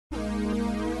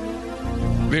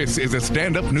This is a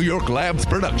Stand Up New York Labs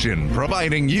production,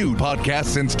 providing you podcasts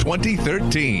since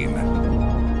 2013.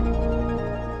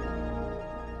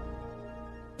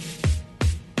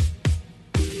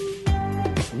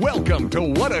 Welcome to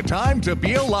What a Time to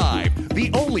Be Alive,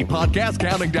 the only podcast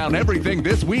counting down everything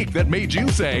this week that made you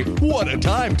say, what a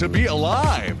time to be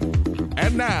alive.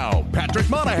 And now, Patrick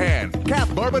Monahan, Kath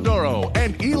Barbadoro,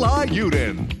 and Eli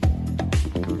Uden.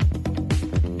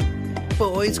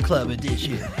 Boys Club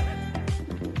Edition.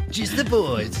 Just the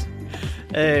boys.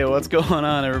 Hey, what's going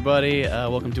on, everybody?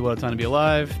 Welcome to What a Time to Be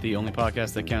Alive, the only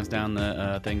podcast that counts down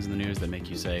the things in the news that make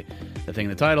you say the thing in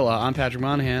the title. I'm Patrick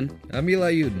Monahan. I'm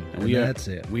Eli Uden, and that's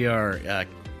it. We are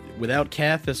without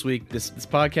Kath this week. This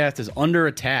podcast is under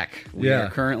attack. We are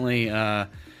currently...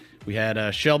 we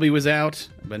had Shelby was out,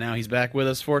 but now he's back with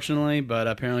us, fortunately. But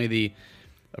apparently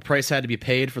a price had to be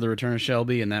paid for the return of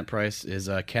Shelby, and that price is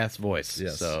Kath's voice.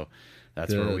 Yes. So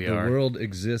that's where we are. The world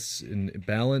exists in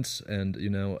balance, and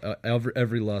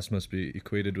every loss must be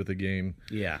equated with a gain.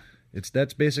 Yeah.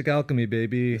 That's basic alchemy,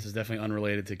 baby. This is definitely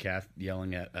unrelated to Kath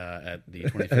yelling at the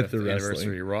 25th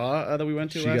anniversary Raw that we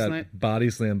went to last night. She got body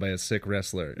slammed by a sick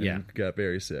wrestler and got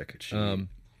very sick.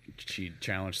 She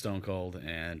challenged Stone Cold,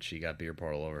 and she got beer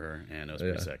poured all over her, and it was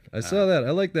pretty sick. I saw that.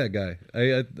 I like that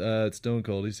guy. Stone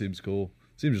Cold, he seems cool.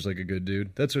 Seems just like a good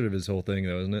dude. That's sort of his whole thing,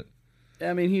 though, isn't it?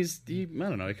 I mean, I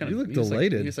don't know. He looked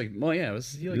elated. Well, yeah, it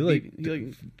was.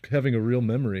 He having a real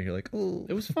memory. You're like, oh,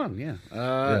 it was fun. Yeah.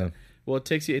 Well,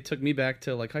 it took me back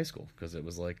to like high school, because it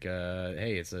was like,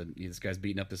 hey, this guy's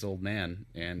beating up this old man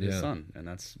and his son, and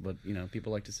that's what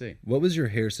people like to see. What was your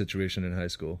hair situation in high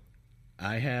school?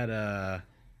 I had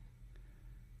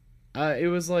it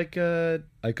was like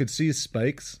I could see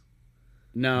spikes.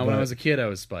 No, when I was a kid, I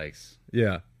was spikes.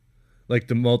 Yeah. Like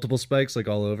the multiple spikes, like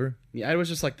all over? Yeah, it was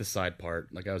just like the side part.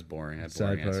 Like I was boring. I had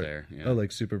boring ass hair. Yeah. Oh,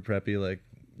 like super preppy, like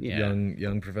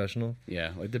young professional?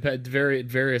 Yeah, like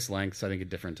various lengths, I think, at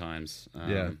different times.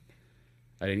 Yeah.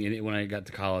 I didn't. When I got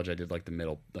to college, I did like the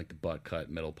middle, like the butt cut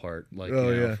middle part,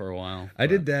 for a while. I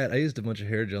did that. I used a bunch of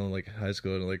hair gel in like high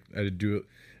school, and like I did do it.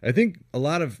 I think a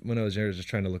lot of when I was younger, I was just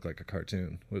trying to look like a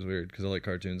cartoon. It was weird because I like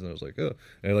cartoons, and I was like, oh,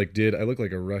 and I looked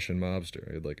like a Russian mobster.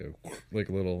 I had like a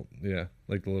little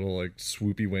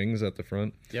swoopy wings at the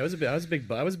front. Yeah, I was a big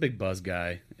buzz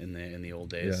guy in the old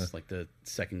days, like the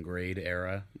second grade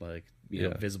era, like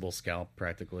visible scalp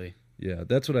practically. Yeah,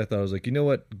 that's what I thought. I was like, you know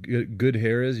what good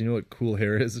hair is? You know what cool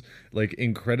hair is? Like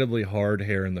incredibly hard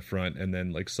hair in the front and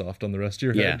then like soft on the rest of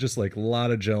your head. Just like a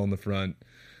lot of gel in the front.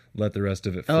 Let the rest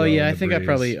of it flow. Oh, yeah, I think I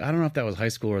don't know if that was high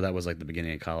school or that was like the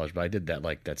beginning of college, but I did that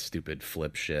like that stupid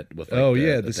flip shit with like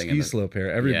the ski slope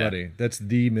hair. Everybody. Yeah. That's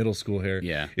the middle school hair.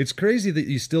 Yeah. It's crazy that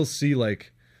you still see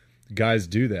like guys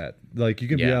do that. Like you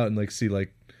can be out and like see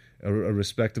like a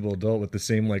respectable adult with the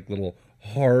same like little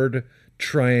hard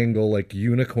triangle like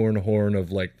unicorn horn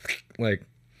of like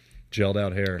gelled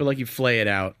out hair, but like you flay it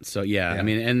out. So I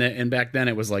mean, and back then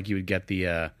it was like you would get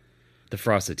the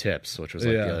frosted tips, which was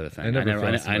like the other thing.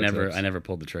 I never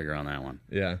pulled the trigger on that one.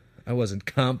 Yeah, I wasn't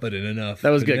confident enough.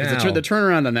 That was good because the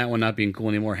turnaround on that one not being cool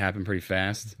anymore happened pretty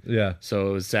fast. Yeah, so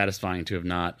it was satisfying to have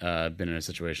not been in a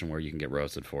situation where you can get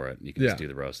roasted for it. You can just do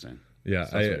the roasting. Yeah,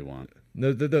 so that's what you want.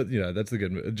 No, that's the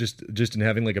good. Just in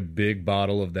having like a big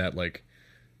bottle of that like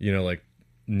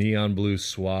neon blue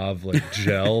suave like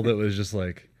gel that was just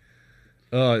like,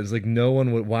 oh, it's like no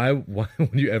one would. Why would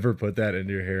you ever put that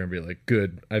into your hair and be like,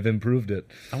 good, I've improved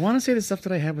it? I want to say the stuff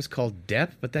that I had was called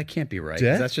Depp, but that can't be right.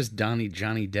 That's just Johnny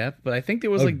Depp. But I think it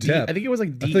was DEP. I think it was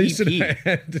like DEP. I thought you said I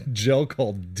had gel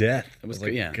called Death. It was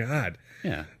like, yeah. God.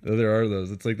 Yeah. There are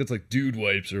those. It's like that's like dude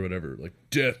wipes or whatever. Like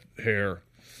death hair.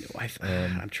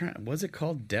 I'm trying. Was it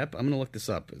called Depp? I'm going to look this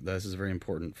up. This is very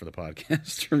important for the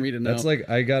podcast for me to know. That's like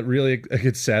I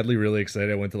get sadly really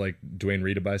excited. I went to like Dwayne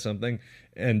Reed to buy something,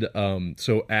 and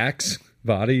so Axe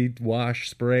body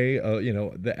wash spray.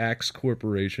 The Axe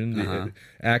Corporation, the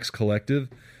Axe Collective.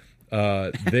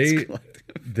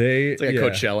 It's like a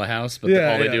Coachella house, but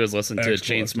all they do is listen to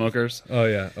Chainsmokers. Oh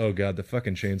yeah. Oh god, the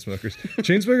fucking Chainsmokers.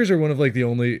 Chainsmokers are one of like the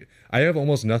only. I have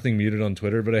almost nothing muted on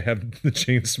Twitter, but I have the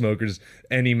Chainsmokers.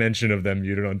 Any mention of them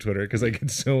muted on Twitter because I get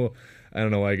so. I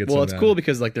don't know why I get so. Well, it's cool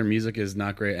because like their music is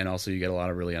not great, and also you get a lot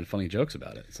of really unfunny jokes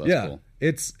about it. So that's cool.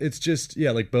 It's just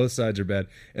like both sides are bad,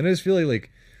 and I just feel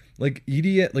like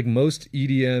EDM, like most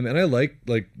EDM, and I like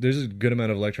there's a good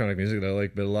amount of electronic music that I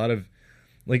like, but a lot of.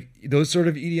 Like those sort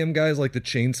of EDM guys, like the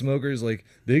Chainsmokers, like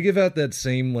they give out that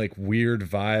same like weird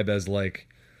vibe as like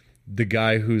the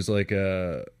guy who's like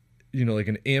a like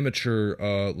an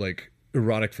amateur like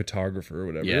erotic photographer or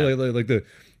whatever. Yeah. Like the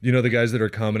the guys that are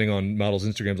commenting on models'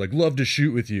 Instagrams like love to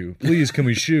shoot with you. Please, can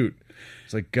we shoot?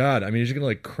 It's like, God, I mean, you're just gonna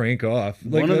like crank off.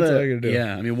 Like, that's all you're gonna do.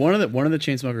 Yeah, I mean, one of the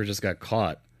chain smokers just got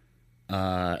caught.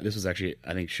 This was actually,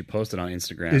 I think she posted on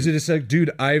Instagram. Is it just like,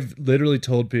 dude? I've literally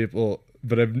told people,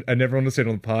 but I never want to say it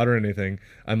on the pod or anything.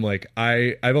 I'm like,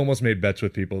 I've almost made bets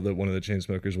with people that one of the chain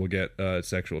smokers will get a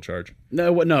sexual charge. No,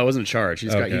 it wasn't a charge. He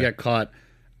Okay. got caught.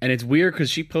 And it's weird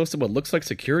because she posted what looks like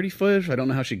security footage. I don't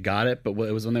know how she got it, but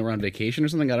it was when they were on vacation or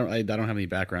something. I don't have any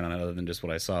background on it other than just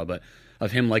what I saw, but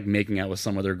of him like making out with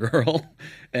some other girl,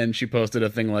 and she posted a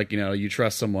thing like, you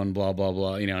trust someone, blah blah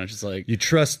blah, and it's just like You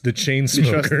trust the chain you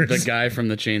trust smokers. the guy from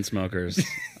the chain smokers.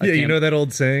 Yeah, you know that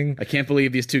old saying. I can't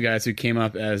believe these two guys who came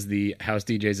up as the house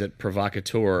DJs at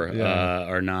Provocateur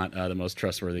are not the most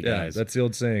trustworthy Yeah, guys. that's the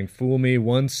old saying. Fool me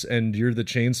once, and you're the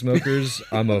chain smokers.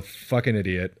 I'm a fucking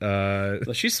idiot.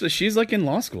 She's like in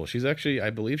law school. She's actually, I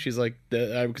believe she's like,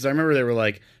 because I remember they were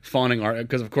like fawning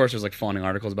because of course there's like fawning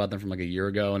articles about them from like a year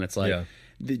ago, and it's like Yeah.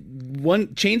 the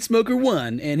one chain smoker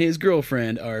one and his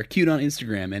girlfriend are cute on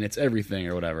Instagram, and it's everything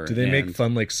or whatever. Do they make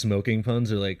fun like smoking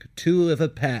puns or like two of a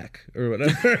pack or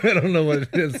whatever? I don't know what it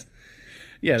is.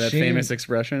 Yeah, that Chain- famous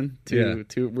expression.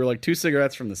 We're like two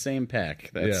cigarettes from the same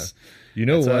pack. That's You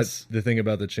know that's what? us. The thing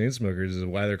about the chain smokers is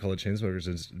why they're called chain smokers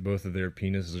is both of their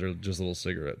penises are just little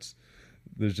cigarettes.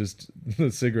 There's just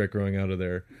the cigarette growing out of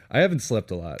there. I haven't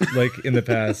slept a lot. Like in the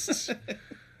past,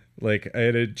 like I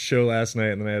had a show last night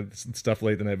and then I had stuff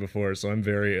late the night before, so I'm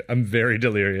very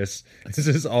delirious. This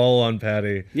is all on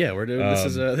Patty. Yeah, we're doing this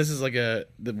is like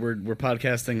we're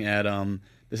podcasting at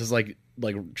this is like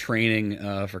training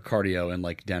for cardio in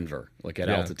like Denver, like at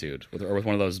altitude with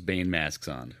one of those Bane masks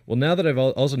on. Well, now that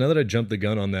now that I jumped the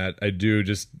gun on that, I do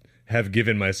just have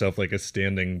given myself like a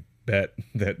standing bet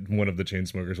that one of the chain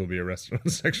smokers will be arrested on a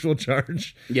sexual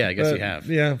charge. Yeah, I guess you have.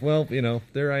 Yeah, well,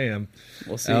 there I am.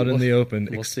 We'll see. Out in the open,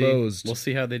 We'll exposed. We'll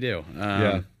see how they do.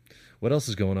 Yeah. What else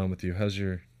is going on with you? How's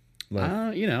your life?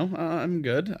 I'm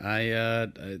good.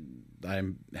 I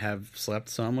have slept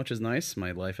some, which is nice.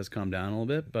 My life has calmed down a little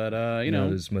bit, but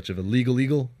Not as much of a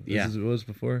legal as it was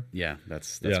before. Yeah,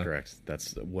 that's correct.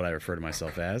 That's what I refer to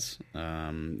myself as.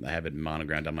 I have it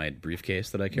monogrammed on my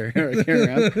briefcase that I carry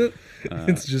around.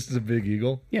 It's just a big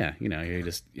eagle. Yeah, how you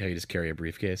just carry a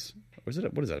briefcase. Or is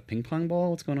it what is that? A ping pong ball?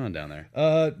 What's going on down there?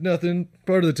 Nothing.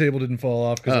 Part of the table didn't fall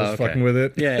off because I was okay. fucking with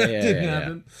it. Yeah, Didn't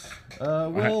happen.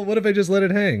 Well, what if I just let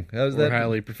it hang? How's We're that?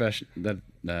 highly professional. That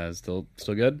is still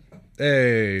good.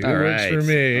 Hey, it All works right. for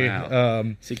me.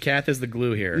 Wow. See, Kath is the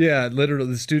glue here. Yeah,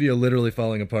 literally, the studio literally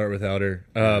falling apart without her.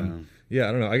 Yeah,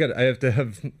 I don't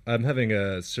know. I'm having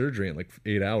a surgery in like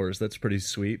 8 hours. That's pretty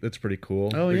sweet. That's pretty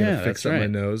cool. Oh, They're yeah, gonna fix that's up my right.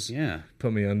 nose. Yeah.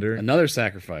 Put me under. Another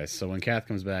sacrifice. So when Kath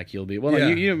comes back, you'll be Yeah,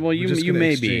 You we're just gonna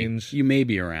may exchange. be you may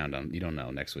be around. You don't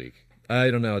know next week. I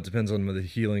don't know. It depends on the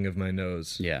healing of my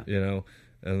nose. Yeah.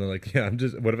 And they're like, yeah, I'm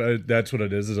just. What if that's what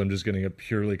it is? Is I'm just getting a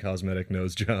purely cosmetic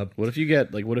nose job. What if you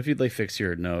get what if you like fix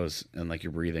your nose and like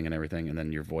you're breathing and everything, and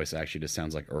then your voice actually just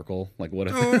sounds like Urkel? Like what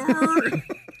if?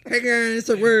 Hey guys,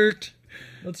 it worked.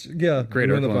 Great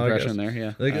Urkel impression there.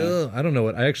 Yeah. Like, I don't know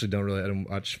what. I don't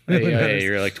watch. Hey,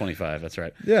 you're like 25. That's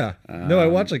right. Yeah. No, I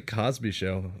watch like Cosby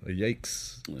Show.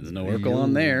 Yikes. There's no Urkel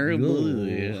on there.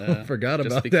 Forgot Just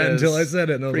about that because- until I said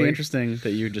it. And I was Pretty like, interesting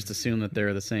that you just assume that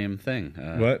they're the same thing.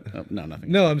 What? Oh, no,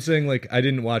 nothing. No, I'm saying like I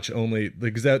didn't watch only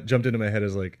because that jumped into my head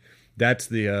as like that's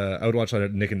the I would watch a lot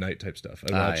of Nick at Night type stuff.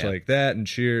 I'd watch yeah. like that and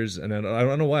Cheers, and I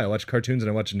don't know why I watch cartoons and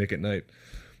I watch Nick at Night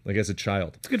like as a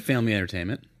child. It's good family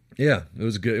entertainment. Yeah, it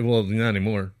was good. Well, not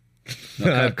anymore.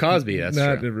 No, Cosby, that's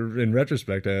not true. in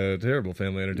retrospect, a terrible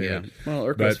family Yeah. entertainment. Well,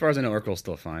 Urkel, But- as far as I know, Urkel's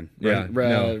still fine. Yeah,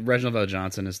 no. Reginald Val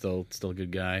Johnson is still a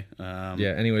good guy.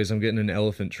 Yeah. Anyways, I'm getting an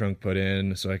elephant trunk put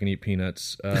in so I can eat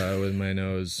peanuts with my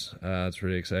nose. It's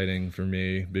pretty exciting for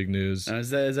me. Big news. Is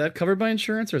that covered by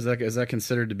insurance, or is that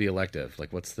considered to be elective?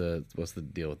 Like, what's the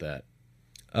deal with that?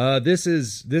 This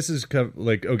is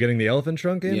like getting the elephant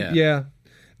trunk in. Yeah.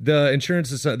 The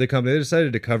insurance the company, they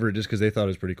decided to cover it just because they thought it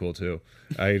was pretty cool too.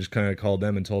 I just kind of called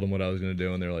them and told them what I was going to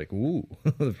do, and they're like, "Ooh,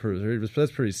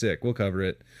 that's pretty sick. We'll cover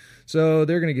it." So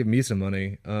they're going to give me some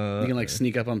money. You can like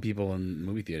sneak up on people in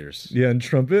movie theaters Yeah, and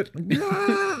trumpet.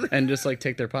 and just like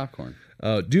take their popcorn.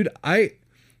 Dude, I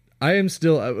am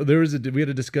still. We had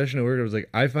a discussion at work. I was like,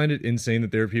 I find it insane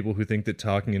that there are people who think that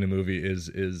talking in a movie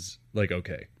is like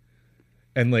okay,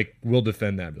 and like will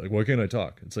defend that. Like, why can't I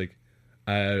talk? It's like.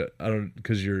 I don't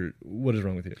because what is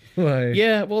wrong with you? Why?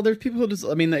 Yeah, well, there's people who just.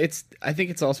 I mean, I think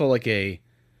it's also like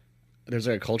there's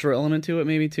like a cultural element to it,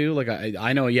 maybe too. Like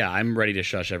I know, yeah, I'm ready to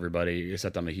shush everybody,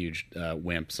 except I'm a huge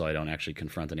wimp, so I don't actually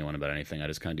confront anyone about anything. I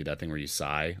just kind of do that thing where you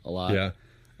sigh a lot, Yeah.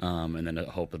 And then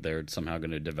hope that they're somehow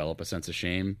going to develop a sense of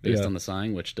shame based Yeah. on the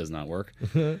sighing, which does not work.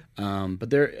 But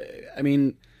there, I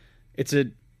mean. it's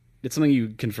something you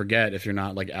can forget if you're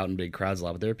not like out in big crowds a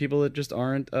lot. But there are people that just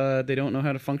aren't. They don't know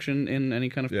how to function in any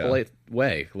kind of polite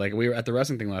way. Like we were at the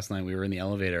wrestling thing last night. We were in the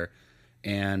elevator,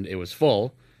 and it was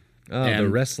full. Oh, the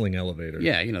wrestling elevator.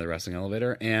 Yeah, the wrestling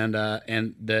elevator, and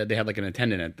they had like an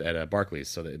attendant at Barclays,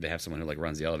 so they have someone who like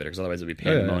runs the elevator because otherwise it'd be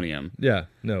pandemonium. Yeah,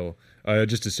 no, I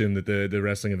just assumed that the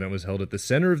wrestling event was held at the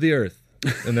center of the earth,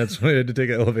 and that's why I had to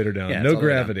take an elevator down. No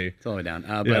gravity. It's all the way down.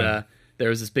 But there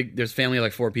was there's family of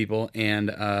like 4 people, and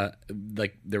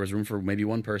like there was room for maybe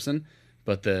 1 person,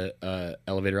 but the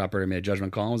elevator operator made a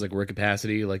judgment call and was like, we're at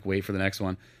capacity, like wait for the next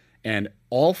one, and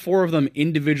all 4 of them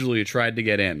individually tried to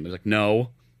get in. They're like,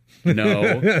 no. Well,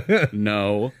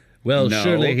 no.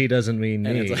 surely he doesn't mean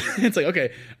me. It's like,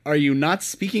 okay, are you not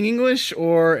speaking English,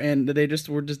 and they just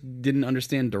didn't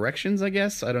understand directions? I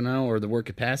guess I don't know, or the word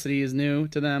capacity is new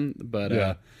to them.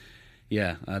 But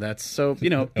that's so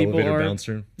people Elevator are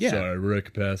bouncer. Yeah, sorry, we're at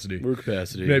capacity.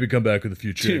 Maybe Maybe come back with a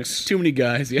few chicks. Too many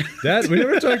guys. Yeah, that we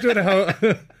never talked about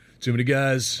how too many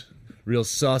guys. Real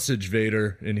sausage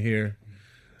Vader in here.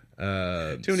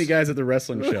 Too many guys at the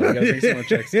wrestling show. I gotta bring some more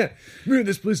chicks. Yeah, man,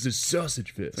 this place is sausage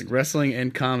fest. It's like wrestling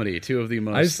and comedy, 2 of the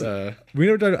most. We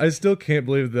never talked. I still can't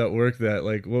believe that worked. That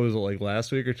like, what was it like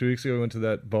last week or 2 weeks ago? We went to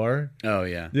that bar. Oh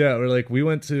yeah, yeah. We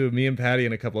went to me and Patty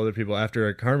and a couple other people after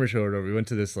a Karma show or over. We went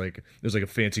to this like there's like a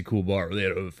fancy cool bar where they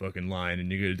had a fucking line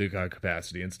and you got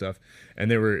capacity and stuff.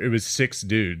 And it was 6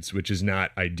 dudes, which is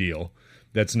not ideal.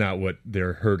 That's not what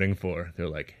they're hurting for. They're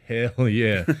like, hell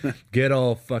yeah. Get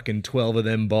all fucking 12 of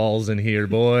them balls in here,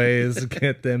 boys.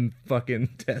 Get them fucking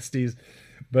testes.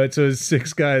 But so it's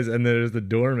 6 guys, and there's the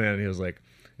doorman, and he was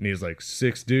like,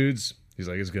 6 dudes? He's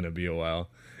like, it's going to be a while.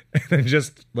 And then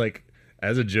just like,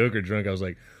 as a joke or drunk, I was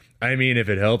like, I mean, if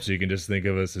it helps, you can just think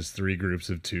of us as 3 groups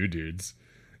of 2 dudes.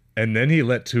 And then he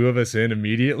let 2 of us in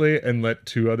immediately and let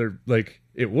 2 other, like,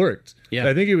 it worked. Yeah.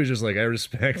 I think he was just like, I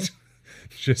respect...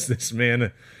 just this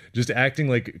man just acting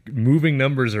like moving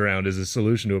numbers around is a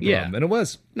solution to a problem. And it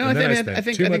was. No, and I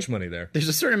think too much money there. There's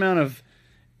a certain amount of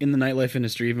in the nightlife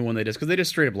industry, even when because they just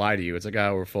straight up lie to you. It's like,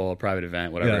 oh, we're full, private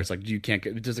event, whatever. It's like, you can't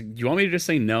get, just like, do you want me to just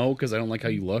say no because I don't like how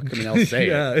you look? I mean, I'll say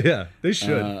it. Yeah, they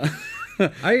should.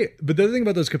 But the other thing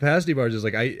about those capacity bars is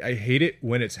like, I hate it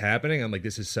when it's happening. I'm like,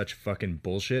 this is such fucking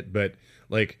bullshit. But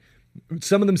like,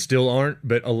 some of them still aren't.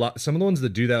 But some of the ones that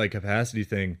do that like capacity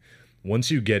thing,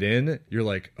 once you get in, you're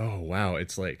like, oh, wow,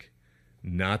 it's like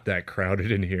not that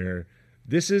crowded in here.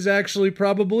 This is actually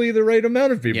probably the right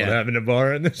amount of people to have in a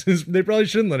bar, and they probably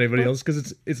shouldn't let anybody else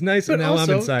because it's nice. And now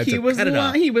also, I'm inside. He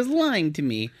was lying to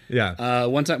me. Yeah.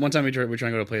 One time we were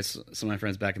trying to go to a place. Some of my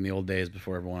friends back in the old days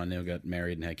before everyone I knew got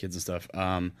married and had kids and stuff.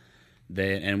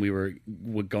 We were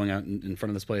going out in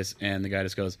front of this place, and the guy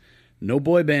just goes, "No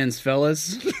boy bands,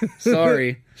 fellas.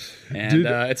 Sorry." And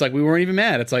it's like we weren't even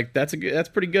mad. It's like that's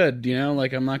pretty good,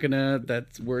 Like I'm not gonna.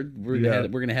 We're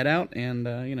gonna head out, and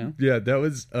Yeah, that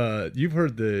was. You've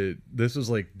heard this was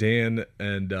like Dan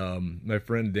and my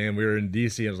friend Dan. We were in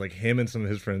DC. And it was like him and some of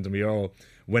his friends, and we all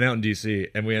went out in DC,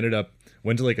 and we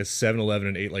went to like a 7-Eleven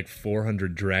and ate like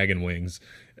 400 dragon wings,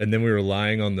 and then we were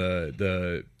lying on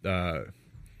the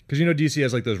because DC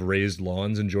has like those raised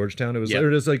lawns in Georgetown. It was it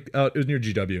was like it was near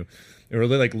GW. And we're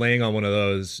like laying on one of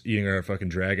those, eating our fucking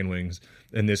dragon wings,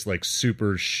 and this like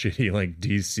super shitty like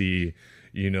DC,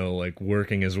 like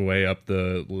working his way up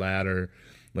the ladder,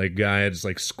 like guy had just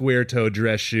like square toe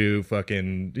dress shoe,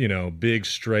 fucking big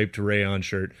striped rayon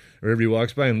shirt. Or he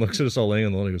walks by and looks at us all laying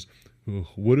on the lawn and goes, oh,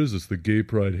 "What is this? The Gay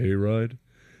Pride hayride?"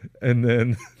 And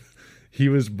then he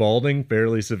was balding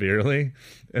fairly severely,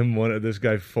 and this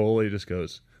guy Foley just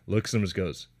looks at him and just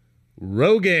goes,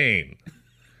 "Rogaine."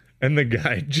 And the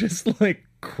guy just like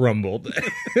crumbled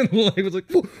and like was like,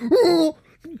 "Oh,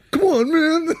 come on,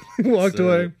 man!" Walked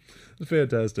away. It's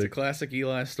fantastic. It's a classic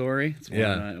Eli story. It's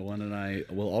one that I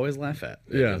will always laugh at.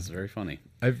 It's very funny.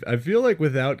 I feel like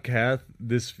without Kath,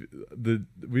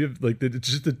 we have like it's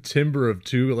just the timbre of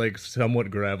 2 like somewhat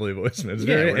gravelly voices. It's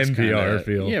very NPR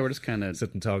feel. Yeah, we're just kind of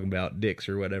sitting talking about dicks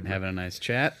or whatever, having a nice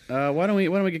chat. Why don't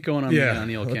we get going on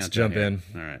the old countdown? Let's jump in.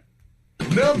 All right.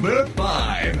 Number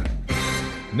 5.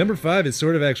 Number 5 is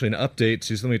sort of actually an update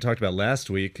to something we talked about last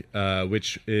week,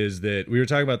 which is that we were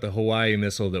talking about the Hawaii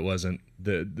missile that wasn't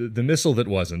the missile that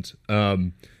wasn't,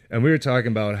 and we were talking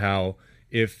about how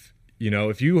if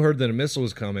you heard that a missile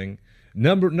was coming,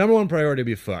 number 1 priority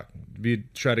would be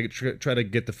try to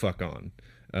get the fuck on,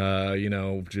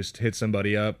 just hit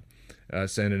somebody up,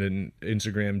 send it an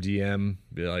Instagram DM,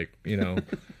 be like,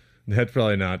 that's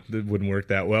probably it wouldn't work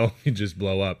that well. You just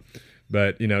blow up.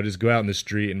 But, just go out in the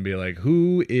street and be like,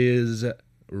 who is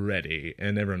ready?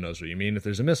 And everyone knows what you mean if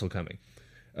there's a missile coming.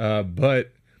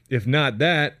 But if not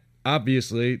that,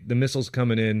 obviously the missile's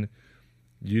coming in.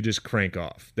 You just crank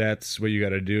off. That's what you got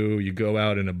to do. You go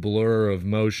out in a blur of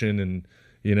motion and,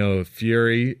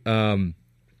 fury.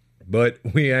 But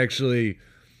we actually,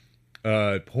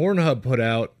 Pornhub put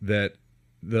out that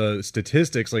the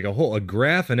statistics, like a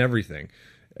graph and everything,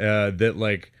 that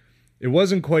like, it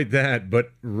wasn't quite that,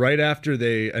 but right after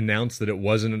they announced that it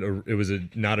was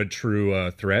not a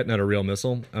true threat, not a real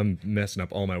missile. I'm messing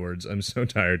up all my words. I'm so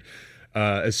tired.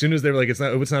 As soon as they were like, it's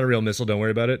not a real missile, don't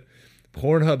worry about it.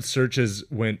 Pornhub searches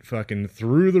went fucking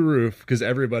through the roof because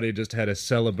everybody just had a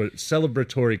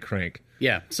celebratory crank.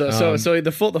 Yeah. So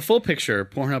the full picture,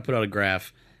 Pornhub put out a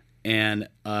graph, and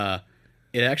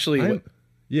it actually.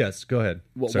 Yes, go ahead.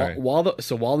 Sorry. While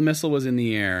the missile was in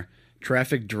the air,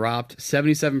 traffic dropped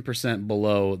 77%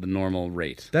 below the normal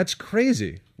rate. That's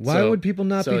crazy. Why would people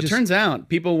not be? So it turns out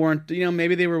people weren't.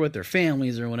 Maybe they were with their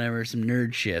families or whatever, some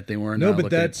nerd shit. They weren't. No, but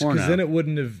that's because then it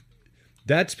wouldn't have.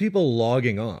 That's people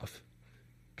logging off.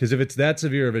 Because if it's that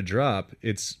severe of a drop,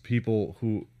 it's people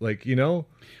who Well,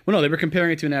 no, they were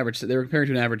comparing it to an average. They were comparing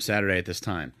it to an average Saturday at this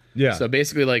time. Yeah. So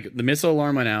basically, like the missile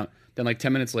alarm went out. Then, like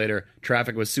 10 minutes later,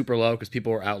 traffic was super low because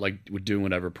people were out, like doing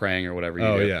whatever, praying or whatever.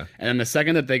 Yeah. And then the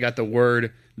second that they got the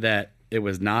word that it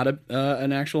was not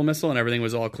an actual missile and everything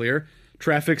was all clear,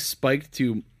 traffic spiked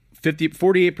to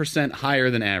 48% higher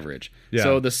than average. Yeah.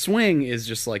 So the swing is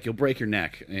just like you'll break your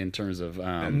neck in terms of.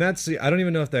 And that's I don't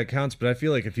even know if that counts, but I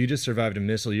feel like if you just survived a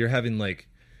missile, you're having like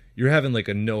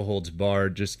a no holds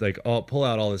barred, just like pull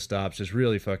out all the stops, just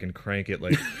really fucking crank it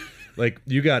like. Like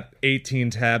you got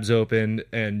 18 tabs open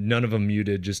and none of them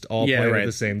muted, just all playing at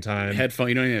the same time. You don't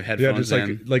even have headphones. Yeah,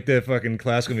 just like the fucking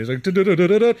classical music, just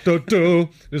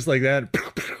like that.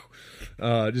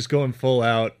 Just going full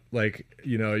out, like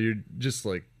you're just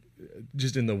like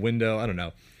in the window. I don't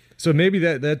know. So maybe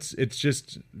it's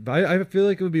just. I feel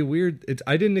like it would be weird.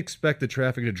 I didn't expect the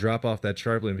traffic to drop off that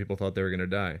sharply, and people thought they were gonna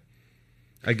die.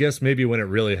 I guess maybe when it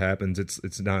really happens,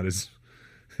 it's not as.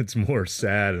 It's more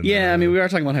sad. And, we are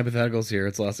talking about hypotheticals here.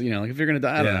 It's less, like if you're gonna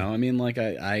die, I don't know. I mean, like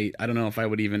I don't know if I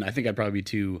would even. I think I'd probably be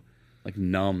too like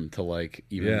numb to like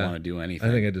even want to do anything.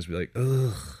 I think I'd just be like,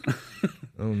 ugh,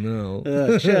 oh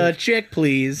no, check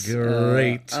please.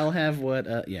 Great. I'll have what?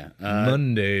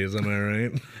 Mondays, am I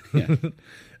right? Yeah.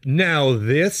 Now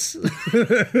this,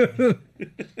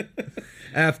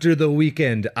 after the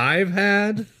weekend I've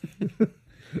had.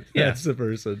 That's the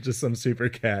person, just some super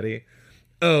catty.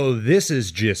 Oh, this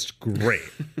is just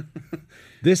great.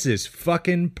 This is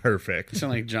fucking perfect. You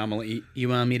sound like John Mulaney. You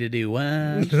want me to do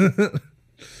what?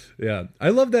 Yeah. I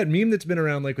love that meme that's been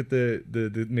around, like with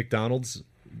the McDonald's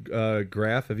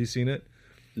graph. Have you seen it?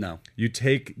 No. You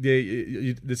take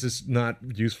this is not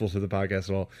useful to the podcast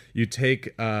at all. You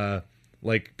take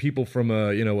like people from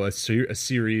a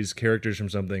series, characters from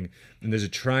something, and there's a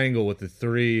triangle with the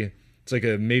three. It's like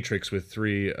a matrix with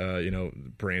three,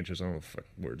 branches. I don't know what the fuck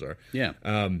words are. Yeah.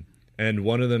 And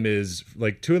one of them is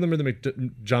like two of them are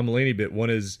the John Mulaney bit.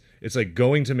 One is it's like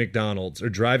going to McDonald's or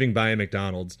driving by a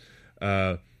McDonald's.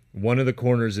 One of the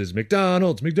corners is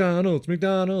McDonald's.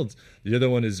 The other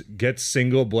one is gets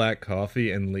single black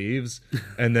coffee and leaves.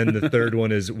 And then the third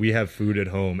one is we have food at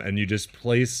home. And you just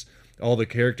place all the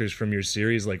characters from your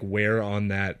series like where on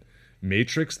that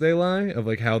matrix they lie of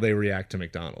like how they react to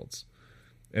McDonald's.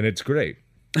 And it's great.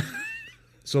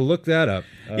 So look that up.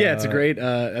 Yeah, it's a great.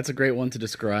 That's a great one to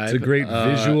describe. It's a great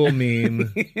visual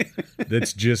meme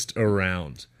that's just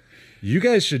around. You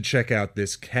guys should check out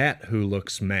this cat who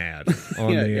looks mad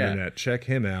on the internet. Check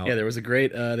him out. Yeah, there was a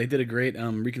great. They did a great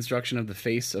reconstruction of the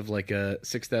face of like a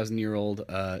 6,000-year-old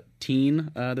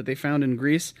teen that they found in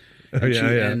Greece. And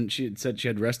and she said she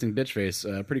had resting bitch face.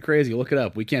 Pretty crazy. Look it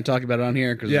up. We can't talk about it on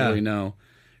here because there's really no.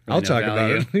 I'll talk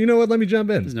about it. You know what? Let me jump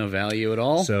in. There's no value at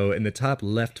all. So in the top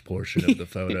left portion of the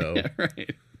photo,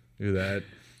 right. Do that.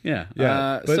 Yeah,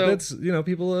 but that's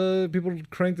people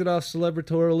cranked it off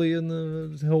celebratorily in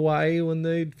the Hawaii when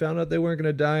they found out they weren't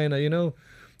going to die, and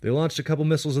they launched a couple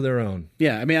missiles of their own.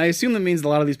 Yeah, I mean, I assume that means a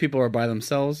lot of these people are by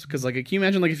themselves because, like, can you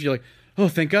imagine, like, if you're like, oh,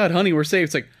 thank God, honey, we're safe.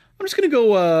 It's like, I'm just gonna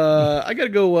go. I gotta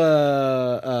go.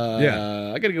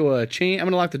 I gotta go. Change. I'm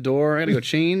gonna lock the door. I gotta go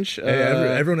change.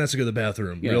 Everyone has to go to the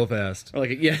bathroom real fast. Or like,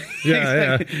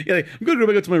 exactly. Yeah. Like, I'm gonna go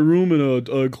back up to my room and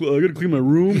I gotta clean my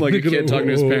room. Like a kid talking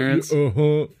to his parents.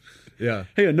 Yeah.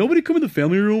 Hey, nobody come in the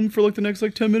family room for like the next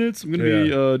like 10 minutes. I'm gonna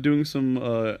be doing some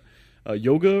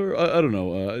yoga. Or, I don't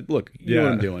know. Look, you know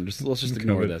what I'm doing. Let's just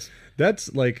ignore this.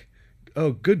 That's like,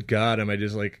 oh, good God, am I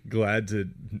just like glad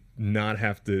to not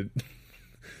have to.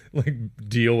 Like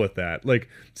deal with that, like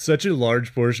such a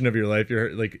large portion of your life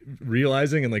you're like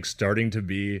realizing and like starting to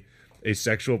be a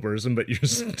sexual person, but you're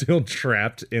still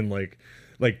trapped in like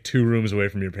like 2 rooms away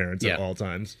from your parents Yeah. at all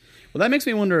times. Well, that makes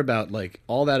me wonder about like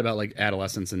all that about like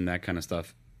adolescence and that kind of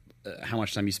stuff. How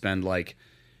much time you spend like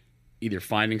either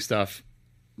finding stuff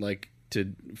like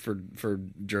for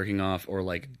jerking off, or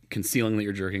like concealing that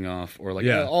you're jerking off, or like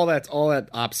Yeah. all that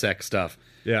OPSEC stuff.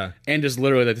 Yeah. And just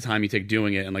literally at the time you take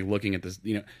doing it and like looking at this,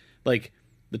 like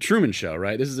the Truman Show,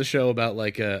 right? This is a show about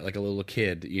like a little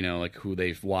kid, like who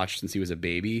they've watched since he was a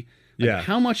baby. Like, Yeah.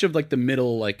 how much of like the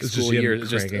middle like It's school just him years is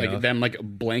just cranking like off. them like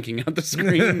blanking out the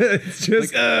screen? It's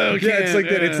just Like, oh, yeah, it's like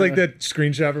that. It's can't, like that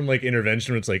screenshot from like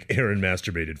Intervention where it's like Aaron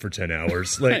masturbated for 10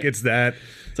 hours. Like it's that.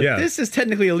 Like, yeah. this is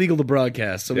technically illegal to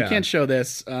broadcast, so we Yeah. can't show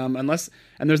this unless.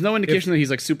 And there's no indication that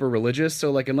he's like super religious. So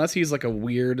like, unless he's like a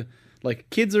weird, like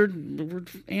kids are we're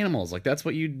animals. Like that's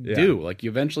what you do. Like you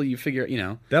eventually you figure,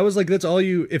 That was like that's all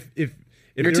you. If You're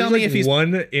there was, telling me like, if he's-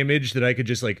 one image that I could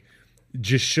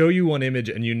just show you one image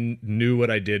and you knew what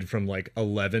I did from like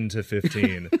 11 to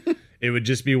 15. It would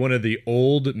just be one of the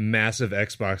old massive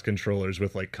Xbox controllers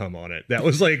with like cum on it. That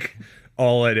was like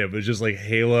all I did. It was just like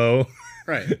Halo.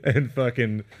 Right. And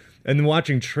fucking and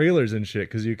watching trailers and shit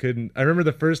because you couldn't. I remember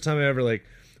the first time I ever like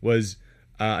was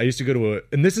I used to go to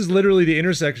and this is literally the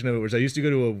intersection of it, was I used to go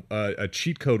to a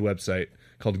cheat code website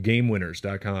called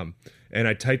GameWinners.com, and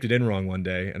I typed it in wrong one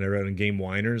day and I wrote in Game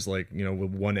Winers like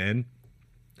with one N,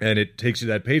 and it takes you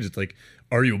to that page. It's like,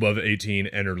 are you above 18?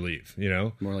 Enter leave.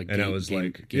 More like and game, I was game,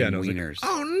 like, game yeah, and I was wieners.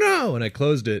 like, oh no, and I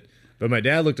closed it. But my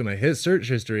dad looked at his search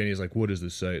history and he's like, "What is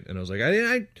this site?" And I was like,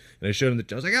 and I showed him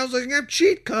I was looking up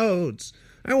cheat codes.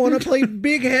 I want to play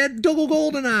Big Head Double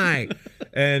GoldenEye.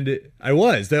 And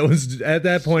that was at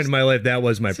that point in my life, that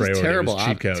was my priority. Terrible, was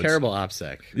cheat codes. terrible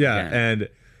OPSEC. Yeah, and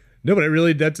no, but I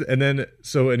really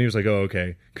and he was like, "Oh,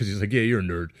 okay," because he's like, "Yeah, you're a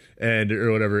nerd,"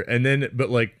 or whatever. And then, but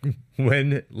like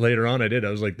when later on I did, I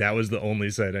was like, that was the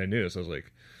only site I knew. So I was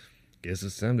like, guess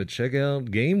it's time to check out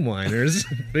Game Winers,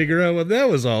 figure out what that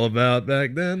was all about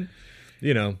back then.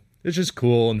 It's just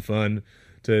cool and fun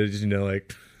to just,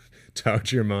 like talk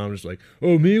to your mom, just like,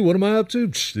 oh, me, what am I up to?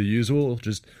 The usual,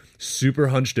 just super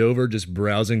hunched over, just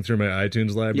browsing through my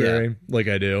iTunes library like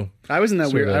I do. I was in that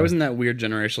Sort weird. of. I was in that weird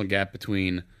generational gap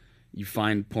between you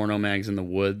find porno mags in the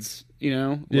woods,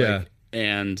 Yeah.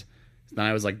 and then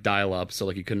I was like dial up, so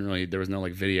like you couldn't really. There was no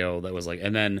like video that was like,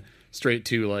 and then straight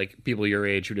to like people your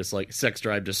age who just like sex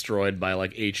drive destroyed by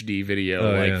like HD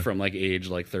video, from like age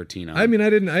like 13 on. I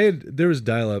mean, there was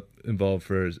dial-up involved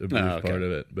for a brief okay. part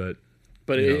of it, but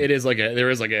it is like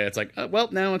it's like well,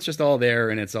 now it's just all there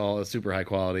and it's all super high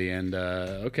quality and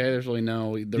okay, there's really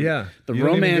no the you don't even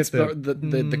romance, get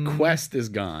the quest is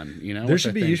gone. there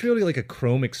should be usually like a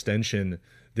Chrome extension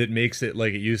that makes it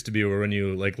like it used to be, where when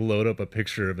you like load up a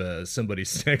picture of somebody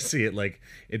sexy,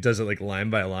 it does it like line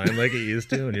by line like it used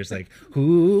to, and you're just like,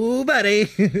 ooh, buddy,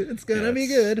 it's gonna be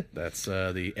good. That's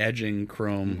the edging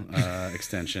Chrome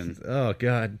extension. Oh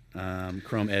God,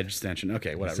 Chrome Edge extension.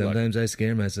 Okay, whatever. sometimes I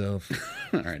scare myself.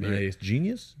 All right, My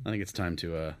genius. I think it's time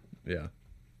to. Yeah.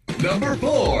 Number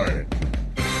 4.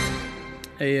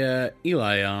 Hey,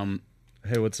 Eli.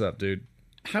 Hey, what's up, dude?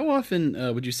 How often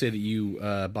would you say that you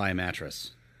buy a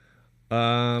mattress?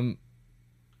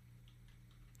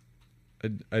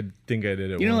 I think I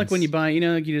did it. Like when you buy,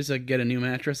 like you just like get a new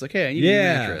mattress. Like, hey, I need a new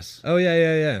mattress. Oh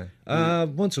yeah.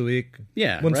 Once a week.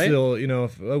 Yeah, Once right? still,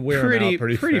 if I wear them out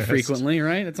pretty fast. frequently,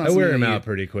 right? It's not I wear something them you- out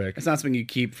pretty quick. It's not something you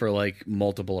keep for like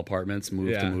multiple apartments,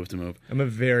 move to move to move. I'm a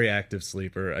very active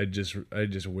sleeper. I just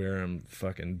wear them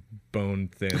fucking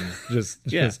bone thin.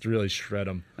 Just really shred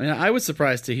them. I mean, I was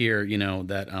surprised to hear,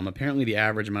 that apparently the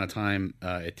average amount of time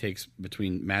it takes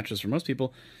between matches for most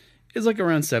people is like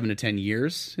around 7 to 10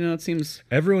 years. It seems.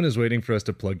 Everyone is waiting for us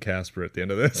to plug Casper at the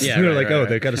end of this. Yeah, They're right, like, right, oh, right.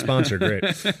 they've got a sponsor. Great.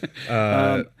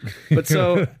 But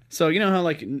so you know how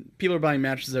like people are buying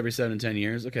mattresses every 7 to 10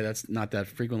 years. Okay, that's not that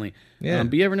frequently. Yeah.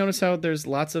 But you ever notice how there's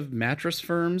lots of mattress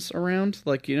firms around?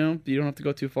 Like you don't have to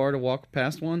go too far to walk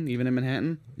past one, even in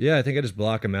Manhattan. Yeah, I think I just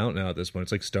block them out now at this point.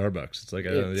 It's like Starbucks. It's like,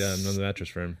 I'm It's- the mattress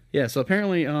firm. Yeah. So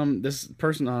apparently, this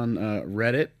person on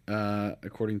Reddit,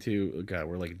 according to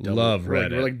we're like double, Love we're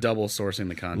Reddit. like double sourcing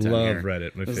the content. Love here.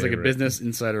 Reddit, my This is like a favorite. Business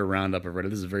Insider roundup of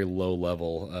Reddit. This is a very low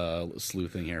level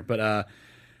sleuthing here, but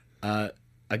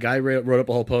a guy wrote up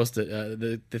a whole post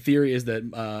that the theory is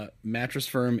that mattress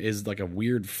firm is like a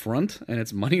weird front and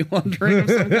it's money laundering of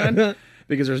some kind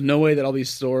because there's no way that all these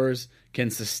stores can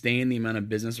sustain the amount of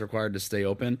business required to stay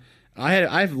open.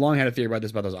 I've long had a theory about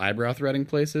this, about those eyebrow threading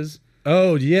places.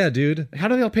 Oh yeah, dude. How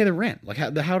do they all pay the rent? Like how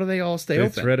do they all stay They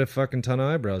open? thread a fucking ton of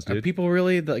eyebrows, dude. Are people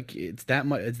really like it's that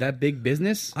much? It's that big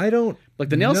business? I don't Like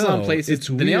the nail salon places. It's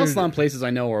The nail weird. salon places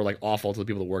I know are like awful to the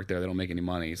people that work there. They don't make any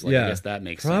money. So like, I guess that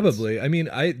makes sense. probably. I mean,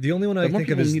 the only one I But more think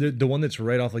of people is need- the one that's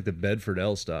right off like the Bedford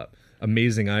L stop.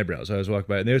 Amazing eyebrows. I was walking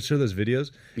by and they would show those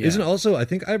videos. Yeah. Isn't also I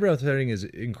think eyebrow threading is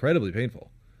incredibly painful.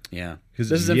 Yeah, 'Cause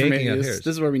this is it's yanking information. out This, hairs.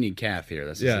 this is where we need Kath here.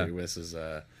 This Yeah. is.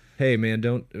 Hey man,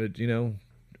 don't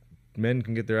men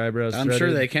can get their eyebrows I'm threaded.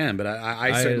 sure they can, but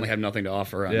I certainly have nothing to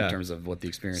offer in Yeah. terms of what the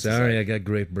experience Sorry, is. I got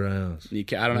great brows. I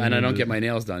don't, and I don't get my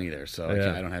nails done either, so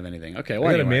Yeah. I don't have anything. Okay, I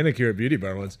well, got a anyway. manicure at Beauty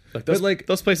Bar once. Like those, but like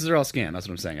those places are all scam. That's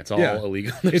what I'm saying. It's all yeah.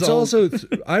 illegal. It's all- also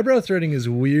eyebrow threading is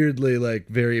weirdly like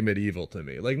very medieval to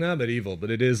me. Like not medieval,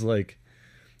 but it is like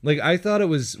I thought it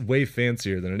was way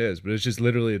fancier than it is, but it's just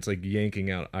literally it's like yanking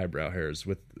out eyebrow hairs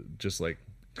with just like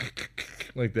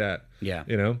like that. Yeah.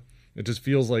 You know? It just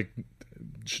feels like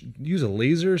use a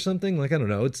laser or something. Like I don't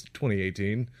know. It's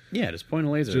 2018. yeah, just point a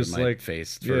laser Just at my like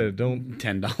face. For yeah, don't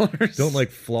 $10. don't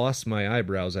like floss my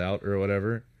eyebrows out or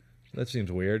whatever. That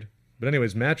seems weird. But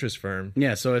anyways, Mattress Firm.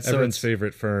 Yeah, so it's Everyone's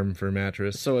favorite firm for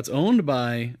mattress. So it's owned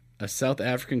by a South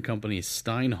African company,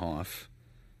 Steinhoff.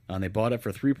 They bought it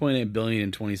for $3.8 billion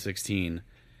in 2016,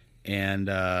 and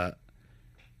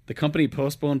the company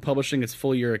postponed publishing its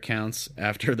full year accounts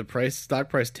after the stock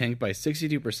price tanked by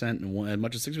 62% as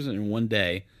much as 6% in one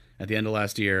day at the end of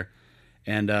last year,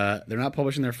 and they're not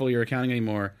publishing their full year accounting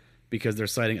anymore because they're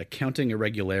citing accounting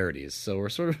irregularities. So we're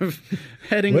sort of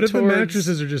heading. What if towards, the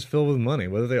mattresses are just filled with money?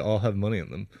 What if they all have money in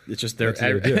them? It's just That's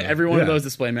what they do. every one of Yeah. those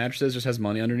display mattresses just has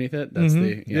money underneath it. That's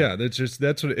the Yeah,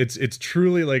 that's what it's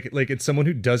truly like it's someone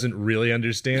who doesn't really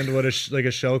understand what a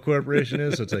shell corporation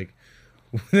is. So it's like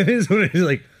it is what it is.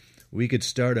 Like we could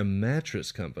start a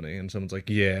mattress company, and someone's like,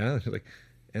 yeah, like.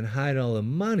 And hide all the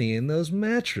money in those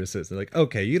mattresses. They're like,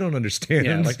 okay, you don't understand.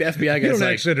 Yeah, like the FBI You guy's don't like-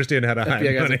 actually understand how to hide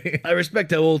FBI guy's money. like, I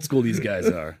respect how old school these guys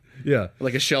are. Yeah.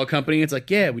 Like a shell company, it's like,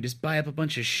 yeah, we just buy up a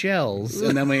bunch of shells,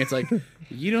 and then when it's like,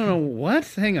 you don't know what?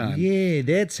 Hang on. Yeah,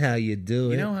 that's how you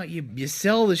do it. You know how you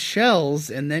sell the shells,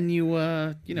 and then you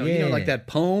know Yeah. like that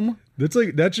poem. That's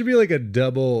like that should be like a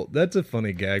double. That's a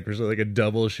funny gag for like a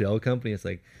double shell company. It's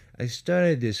like I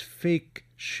started this fake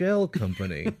shell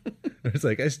company. It's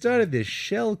like I started this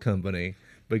shell company,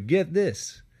 but get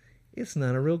this, it's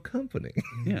not a real company.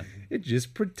 Yeah. It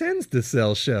just pretends to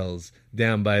sell shells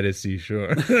down by the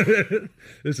seashore.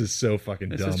 This is so fucking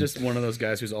This dumb. is just one of those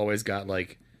guys who's always got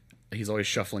like, he's always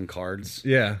shuffling cards.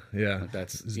 yeah.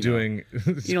 That's, He's you know, doing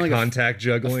like a- contact A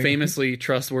juggling. famously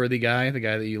trustworthy guy, the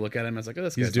guy that you look at him, it's like, oh,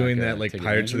 this He's guy's doing not that gonna like take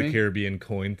Pirates of the advantage me. Caribbean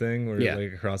coin thing where Yeah.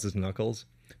 like across his knuckles.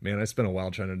 Man, I spent a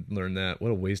while trying to learn that. What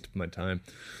a waste of my time.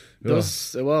 Ugh.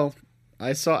 Those, well,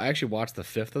 I actually watched the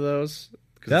 5th of those.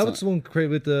 'cause That it's was the one great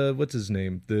with the what's his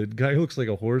name? The guy who looks like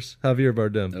a horse, Javier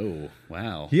Bardem. Oh,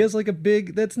 wow. He has like a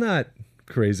big. That's not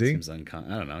crazy. Seems I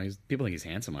don't know. People think he's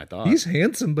handsome. I thought He's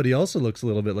handsome, but he also looks a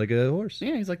little bit like a horse.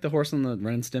 yeah, he's like the horse on the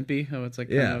Ren and Stimpy. Oh, it's like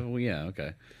Yeah. kind of, well, yeah,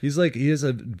 okay, He's like he has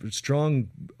a strong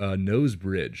nose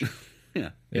bridge. yeah,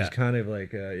 He's yeah. kind of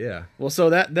like yeah. Well, so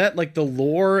that like the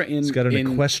lore in He's got an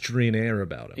in, equestrian air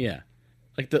about him. yeah,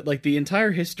 like the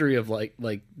entire history of like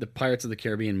the Pirates of the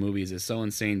Caribbean movies is so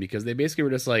insane because they basically were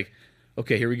just like,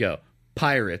 okay, here we go.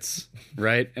 Pirates,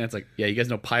 right? And it's like, yeah, you guys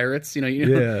know pirates, you know,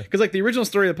 Yeah. because like the original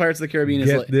story of the Pirates of the Caribbean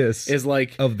Get this is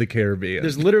like of the Caribbean.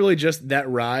 there's literally just that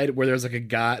ride where there's like a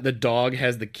guy, the dog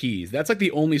has the keys. That's like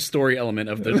the only story element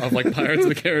of like Pirates of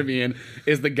the Caribbean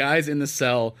is the guy's in the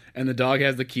cell and the dog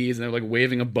has the keys and they're like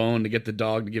waving a bone to get the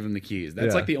dog to give him the keys. That's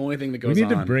Yeah. like the only thing that We goes need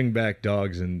on. to bring back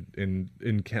dogs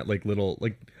in cat like little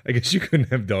like I guess you couldn't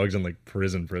have dogs in like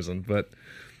prison, but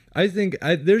I think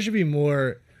there should be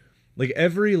more like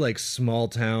every like small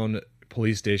town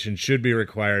police station should be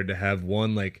required to have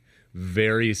one like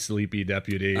very sleepy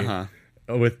deputy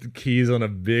with keys on a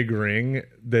big ring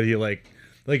that he like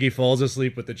he falls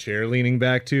asleep with the chair leaning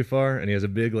back too far and he has a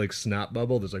big like snot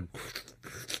bubble that's like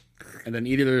and then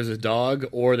either there's a dog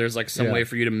or there's like some Yeah. way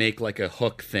for you to make like a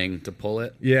hook thing to pull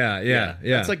it. yeah.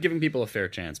 That's like giving people a fair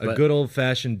chance. a But, good old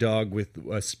fashioned dog with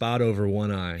a spot over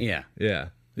one eye. Yeah. Yeah.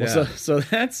 Well, so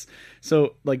that's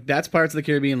Pirates of the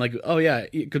Caribbean. Like, oh yeah,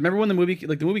 because remember when the movie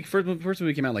first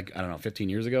movie came out like I don't know 15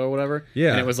 years ago or whatever.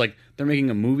 Yeah. and it was like they're making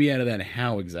a movie out of that.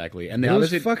 How exactly? And they It was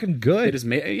obviously fucking good. They just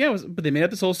made but they made up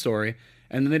this whole story,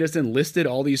 and then they just enlisted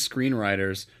all these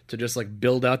screenwriters to just like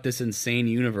build out this insane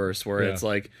universe where Yeah. it's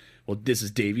like, well, this is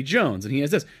Davy Jones, and he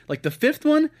has this. Like the 5th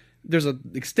one. There's an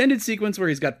extended sequence where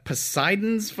he's got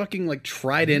Poseidon's fucking like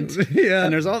trident, Yeah.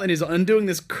 and he's undoing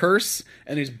this curse,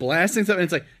 and he's blasting stuff, and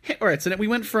it's like, hey, all right. So then we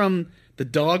went from the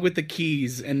dog with the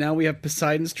keys, and now we have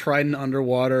Poseidon's trident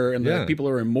underwater, and Yeah. the people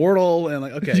are immortal, and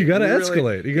like, okay, You got to we really-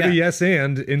 escalate. You got to yes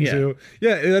and into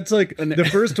that's like the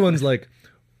first one's like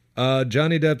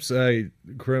Johnny Depp's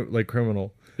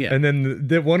criminal. Yeah. And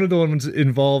then one of the ones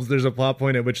involves there's a plot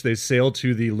point at which they sail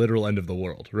to the literal end of the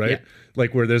world, right? Yeah.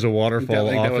 Like where there's a waterfall I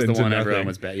think off that was the into one nothing. everyone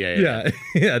was bad. Yeah.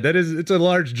 Yeah, that is, it's a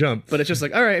large jump. But it's just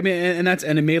like, all right, I mean, and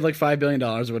it made like $5 billion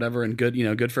or whatever, and good,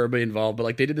 good for everybody involved. But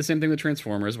like they did the same thing with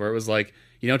Transformers, where it was like,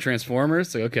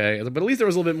 Transformers, like, okay, but at least there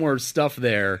was a little bit more stuff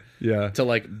there, to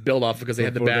like build off, because they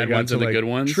had the Before they bad got ones to, and the like, good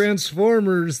ones.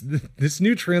 Transformers, this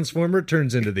new Transformer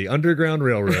turns into the Underground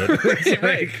Railroad.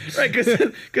 right,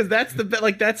 because that's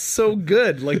that's so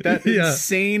good, like that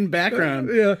insane background.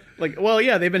 Yeah. Like, well,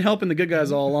 yeah, they've been helping the good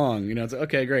guys all along. It's like,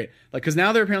 okay, great. Like, because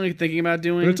now they're apparently thinking about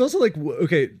doing. But it's also like,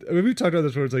 okay, I mean, we've talked about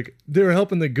this where it's like they were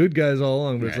helping the good guys all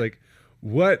along, but it's Right. like,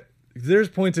 what? There's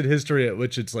points in history at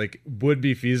which it's like would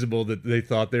be feasible that they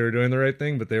thought they were doing the right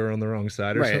thing, but they were on the wrong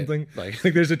side or Right. something. Like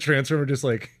there's a Transformer just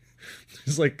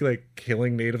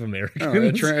killing Native Americans.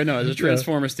 There's a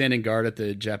Transformer standing guard at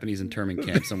the Japanese internment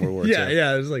camps in World War II.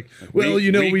 Yeah. It was like, well,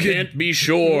 we can't be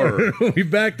sure. we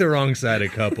backed the wrong side a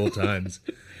couple times.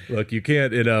 Look, you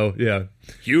can't, yeah.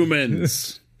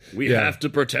 Humans, we Yeah. have to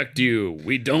protect you.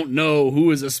 We don't know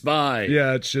who is a spy.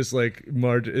 Yeah, it's just like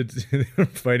it's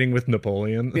fighting with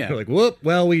Napoleon. Yeah. They're like, whoop,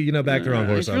 well, we backed the wrong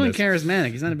horse He's on really this.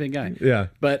 charismatic. He's not a big guy. Yeah.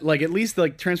 But like at least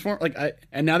like transform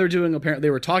and now they're doing, apparently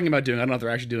they were talking about doing, I don't know if they're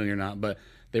actually doing it or not, but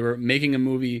they were making a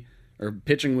movie or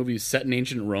pitching a movie set in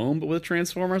ancient Rome, but with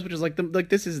Transformers, which is like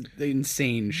this is the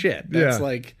insane shit. That's Yeah.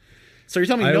 like, so you're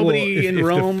telling me nobody in if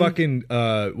Rome? the fucking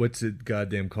what's it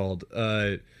goddamn called?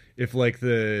 If like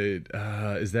the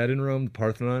is that in Rome,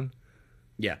 Parthenon?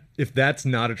 Yeah. If that's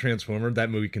not a Transformer,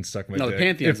 that movie can suck my No, dick. the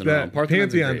Pantheon's If in Rome.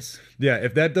 Parthenon's in Greece. Yeah,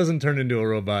 if that doesn't turn into a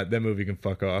robot, that movie can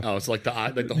fuck off. Oh, it's like the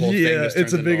whole thing. Yeah, just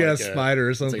it's turns a into big ass like a- spider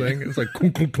or something. It's like,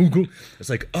 kung, kung, kung, kung. It's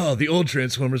like, oh, the old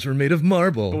Transformers were made of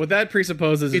marble. But what that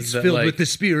presupposes It's is that, filled like, with the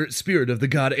spirit of the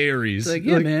god Ares. it's like,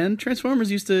 yeah, man, Transformers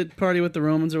used to party with the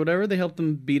Romans or whatever. They helped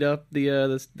them beat up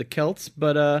the Celts,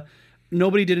 but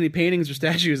nobody did any paintings or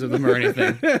statues of them or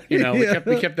anything.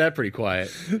 We kept that pretty quiet.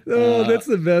 Oh, that's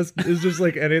the best. It's just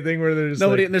like anything where there's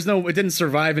Nobody, like, it didn't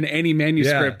survive in any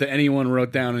manuscript that anyone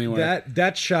wrote down anywhere.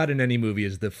 that shot in any movie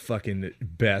is the fucking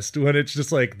best. When it's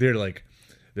just like they're like,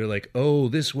 oh,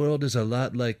 this world is a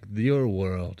lot like your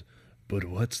world, but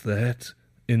what's that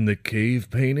in the cave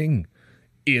painting?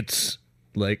 It's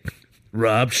like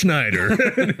Rob Schneider.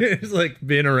 It's like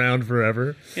been around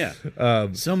forever. Yeah.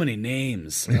 So many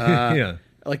names. Yeah.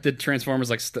 Like the Transformers,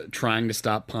 like trying to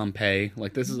stop Pompeii.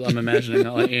 Like this is, I'm imagining,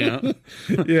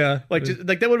 Yeah. like that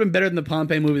would have been better than the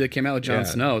Pompeii movie that came out with Jon Yeah.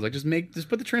 Snow. Like just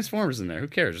put the Transformers in there. Who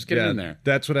cares? Just get them in there.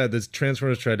 That's what this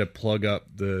Transformers tried to plug up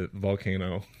the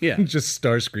volcano. Yeah. Just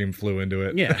Starscream flew into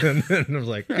it. Yeah. and I was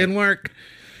like, didn't work.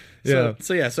 Yeah.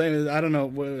 So I don't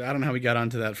know how we got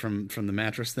onto that from the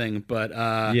mattress thing, but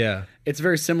Yeah. it's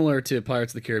very similar to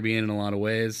Pirates of the Caribbean in a lot of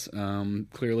ways.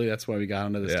 Clearly, that's why we got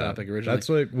onto this topic originally. That's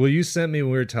what. Well, you sent me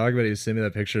when we were talking about it. You sent me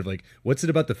that picture of like, what's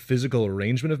it about the physical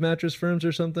arrangement of mattress firms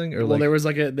or something? Or Well, like, there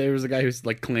was a guy who's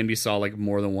like claimed he saw like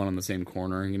more than one on the same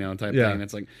corner, type Yeah. thing.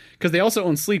 It's like because they also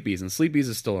own Sleepy's, and Sleepy's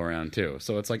is still around too.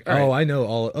 So it's like, all right. oh, I know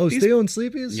all. Oh, These- they own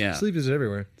Sleepy's. Yeah. Sleepy's are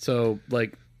everywhere. So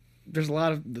like, there's a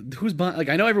lot of who's buying. Like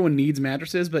I know everyone needs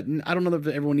mattresses, but I don't know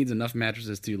that everyone needs enough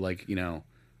mattresses to like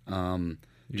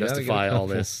justify get a all couple.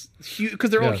 this because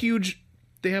they're all Yeah. huge.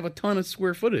 They have a ton of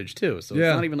square footage too, so Yeah.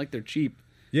 it's not even like they're cheap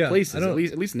Yeah, places. I don't-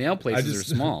 At least nail places are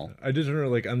small. I just remember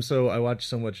like I watch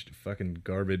so much fucking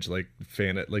garbage like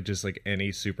like just like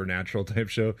any supernatural type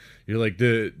show. You're like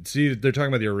they're talking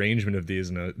about the arrangement of these,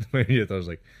 and I was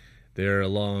like, they're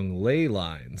along ley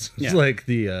lines. It's Yeah. like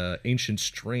the ancient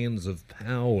strands of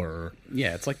power.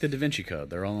 Yeah, it's like the Da Vinci Code.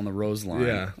 They're all on the rose line.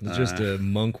 Yeah, it's just a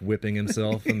monk whipping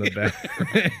himself in the back.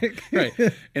 Right.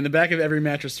 In the back of every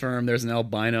mattress firm, there's an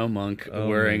albino monk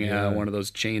wearing God. one of those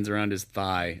chains around his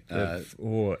thigh.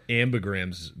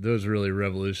 Ambigrams, those really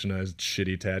revolutionized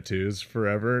shitty tattoos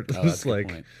forever. Oh, that's It's a good like,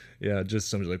 point. yeah, just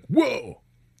somebody's like, whoa,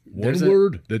 There's one a-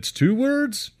 word? That's 2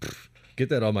 words? Pfft, get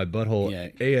that on my butthole Yeah.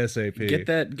 ASAP.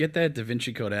 Get that Da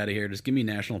Vinci Code out of here. Just give me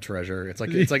National Treasure. It's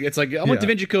like I want Da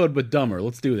Vinci Code but dumber.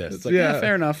 Let's do this. It's like Yeah. yeah,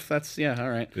 fair enough. That's all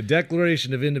right. The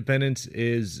Declaration of Independence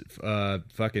is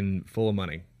fucking full of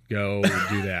money. Go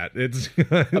do that. It's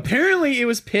Apparently, it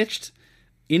was pitched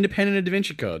independent of Da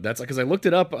Vinci Code. That's because I looked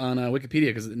it up on Wikipedia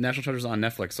because National Treasure's on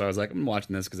Netflix. So I was like, I'm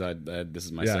watching this because this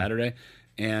is my Yeah. Saturday,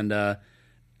 and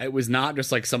it was not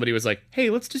just like somebody was like, hey,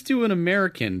 let's just do an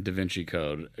American Da Vinci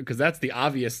Code because that's the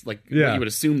obvious what Yeah. you would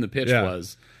assume the pitch Yeah.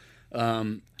 was.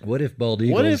 What if bald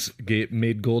eagles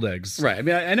made gold eggs? Right. I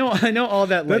mean, I know all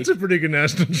that. Like, that's a pretty good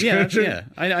national treasure. Yeah.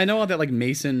 I know all that. Like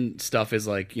Mason stuff is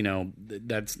like,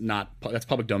 that's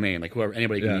public domain. Like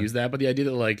anybody can use that. But the idea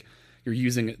that like you're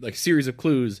using like series of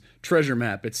clues, treasure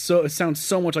map. It sounds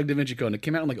so much like Da Vinci Code. And it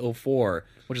came out in like 2004,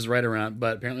 which is right around.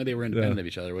 But apparently they were independent of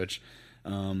each other, which.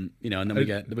 And then we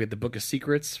get the Book of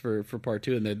Secrets for part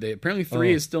 2, and they apparently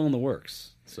 3 is still in the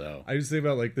works. So I just think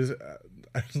about like this.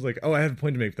 I was like, oh, I have a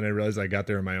point to make. Then I realized I got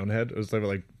there in my own head. I was talking about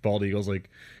like bald eagles like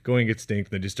going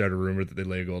extinct, and they just started a rumor that they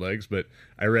lay gold eggs. But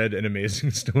I read an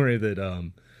amazing story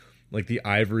that like the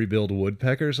ivory-billed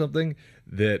woodpecker or something,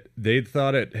 that they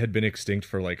thought it had been extinct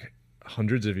for like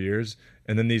hundreds of years,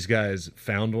 and then these guys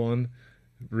found one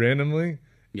randomly,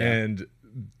 and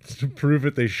to prove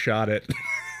it, they shot it.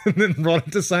 And then brought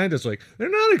it to scientists, like, they're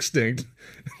not extinct.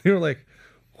 They were like,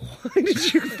 why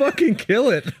did you fucking kill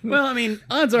it? Well, I mean,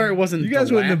 odds are it wasn't. You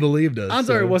guys wouldn't have believed us.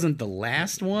 Odds are it wasn't the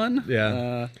last one.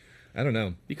 Yeah. I don't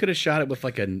know. You could have shot it with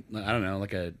like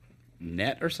like a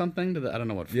net or something. I don't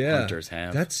know what hunters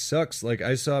have. That sucks. Like,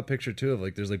 I saw a picture too of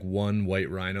like, there's like one white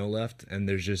rhino left, and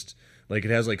there's just like, it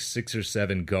has like 6 or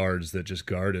 7 guards that just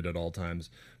guard it at all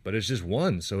times. But it's just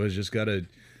one, so it's just got to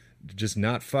just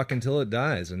not fuck until it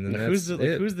dies, and then who's the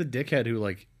dickhead who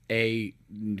like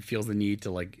feels the need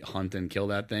to like hunt and kill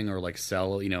that thing or like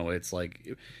sell? It's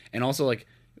like, and also like,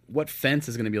 what fence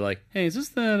is going to be like? Hey, is this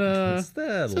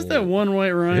that one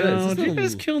white rhino? Yeah, did you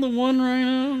guys kill the one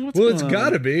rhino? It's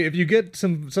got to be. If you get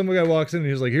some guy walks in and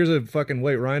he's like, "Here's a fucking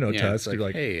white rhino tusk," like, you're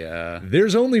like, "Hey,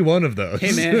 there's only one of those."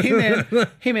 Hey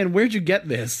man, where'd you get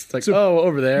this? It's like,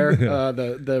 over there,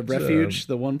 the refuge,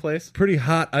 the one place. Pretty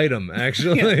hot item,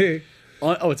 actually.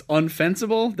 It's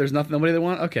unfenceable. There's nobody that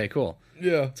want. Okay, cool.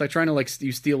 Yeah, it's like trying to like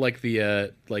you steal like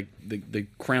the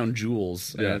crown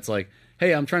jewels, and it's like,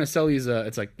 hey, I'm trying to sell these.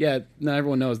 It's like, yeah, now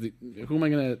everyone knows.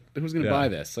 Who's gonna buy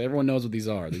this? So everyone knows what these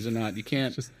are. These are not. You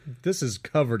can't. This is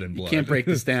covered in blood. You can't break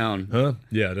this down. Huh?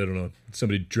 Yeah, I don't know.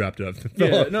 Somebody dropped it off.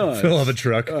 Fell off a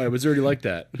truck. Oh, it was already like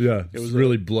that. Yeah, it was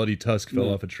really bloody tusk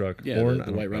fell off a truck. Yeah,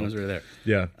 the white rhinos are there.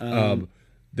 Yeah,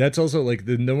 that's also like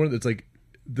the number that's like.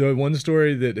 The one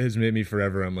story that has made me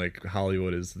forever, I'm like,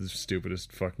 Hollywood is the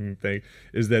stupidest fucking thing,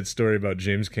 is that story about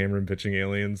James Cameron pitching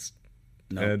Aliens.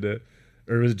 No. And,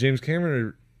 or was it James Cameron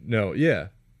or... No, yeah.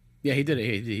 Yeah, he did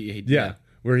it. He yeah,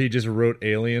 where he just wrote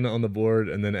Alien on the board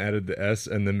and then added the S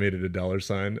and then made it a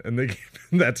 $sign. And they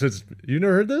that's his... You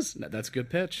never heard this? That's a good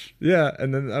pitch. Yeah,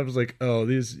 and then I was like, oh,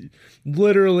 these...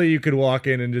 Literally, you could walk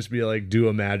in and just be like, do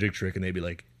a magic trick, and they'd be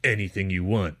like, anything you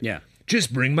want. Yeah.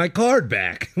 Just bring my card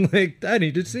back. Like, I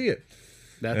need to see it.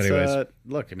 That's anyways.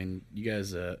 Look, I mean, you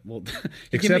guys well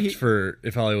except for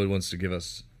if Hollywood wants to give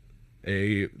us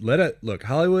look,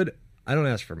 Hollywood, I don't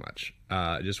ask for much.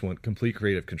 I just want complete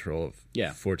creative control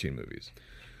of 14 movies.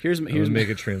 Here's make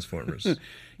it Transformers.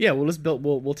 Yeah,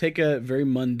 we'll take a very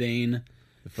mundane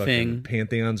thing.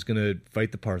 Pantheon's gonna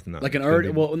fight the Parthenon. Like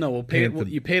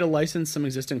you pay to license some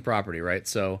existing property, right?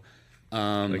 So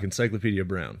like Encyclopedia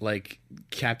Brown, like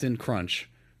Captain Crunch,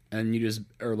 and you just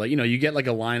you get like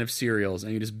a line of cereals,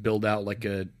 and you just build out like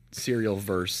a cereal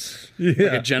verse, like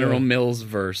a General Mills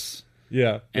verse.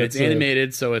 Yeah, and it's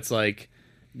animated, so it's like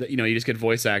you just get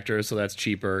voice actors, so that's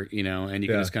cheaper, and you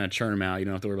can just kind of churn them out. You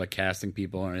don't have to worry about casting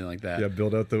people or anything like that. Yeah,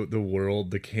 build out the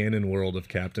world, the canon world of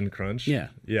Captain Crunch.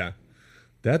 Yeah.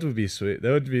 That would be sweet. That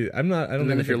would be. I don't. And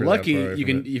then if you're lucky, you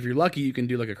can. If you're lucky, you can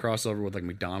do like a crossover with like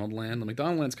McDonald Land. The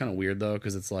McDonald Land's kind of weird though,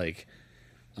 because it's like,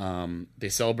 they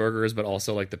sell burgers, but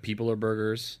also like the people are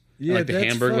burgers. Yeah, and, like the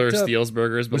Hamburglar steals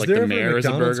burgers, but like the mayor is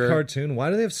a burger. Cartoon. Why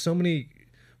do they have so many?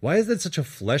 Why is that such a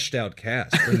fleshed out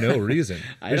cast for no reason?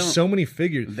 There's so many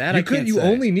figures. You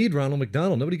only need Ronald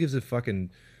McDonald. Nobody gives a fucking.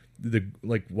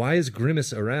 Why is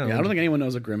Grimace around? Yeah, I don't think anyone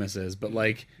knows what Grimace is, but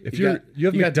like if you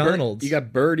have McDonald's, you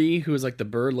got Birdie, who is like the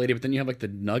bird lady, but then you have like the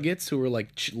Nuggets, who are like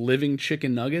living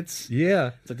chicken nuggets.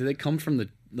 Yeah, it's like, do they come from the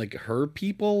her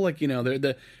people? Like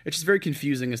they're it's just very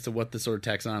confusing as to what the sort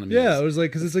of taxonomy is. Yeah, it was like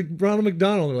because it's like Ronald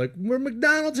McDonald. They're like, we're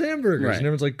McDonald's hamburgers, right. And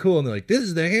everyone's like, cool, and they're like, this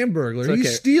is the Hamburglar. Okay. He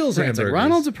steals hamburgers. It's like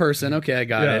Ronald's a person. Okay, I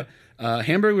got it.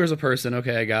 Hamburglar's a person.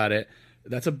 Okay, I got it.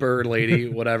 That's a bird lady,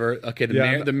 whatever. Okay,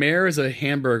 the mayor is a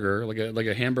hamburger, like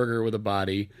a hamburger with a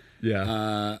body.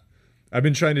 Yeah. I've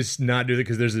been trying to not do that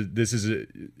because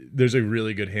there's a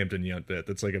really good Hampton Yount bit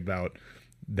that's like about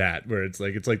that, where it's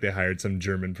like they hired some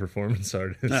German performance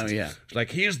artist. Oh yeah. It's like,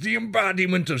 here's the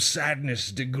embodiment of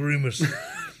sadness, the Grimace.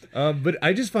 But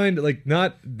I just find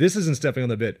this isn't stepping on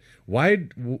the bit. Why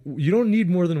you don't need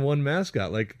more than one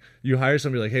mascot? Like you hire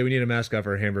somebody like, hey, we need a mascot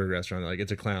for a hamburger restaurant. They're like,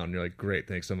 it's a clown. And you're like, great,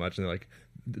 thanks so much. And they're like,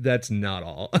 that's not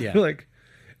all. Yeah. Like,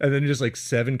 And then just like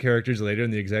 7 characters later,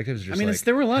 and the executives are just like,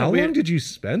 there were a lot how of weird, long did you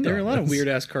spend There were a lot on of this? weird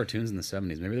ass cartoons in the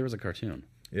 70s. Maybe there was a cartoon.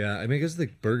 Yeah, I mean, I guess the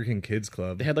Burger King Kids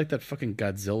Club. They had like that fucking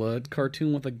Godzilla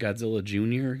cartoon with like Godzilla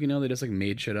Jr. You know, they just like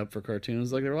made shit up for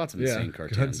cartoons. Like there were lots of insane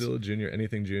cartoons. Godzilla Jr.,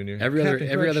 anything Jr. Every Captain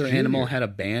other Crunch animal Jr.. had a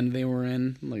band they were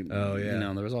in. Like, Oh, yeah. you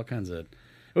know, there was all kinds of.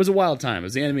 It was a wild time. It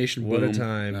was the animation What boom. a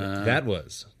time that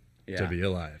was yeah. to be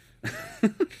alive. All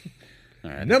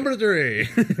right. Number 3.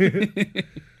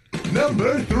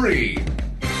 Number 3.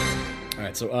 All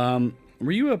right. So,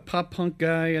 were you a pop punk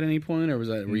guy at any point, or was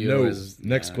that? Were you No. always,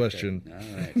 Next okay. question.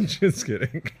 All right. Just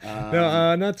kidding.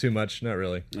 No, not too much. Not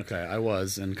really. Okay, I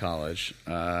was in college,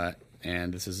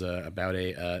 and this is about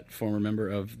a former member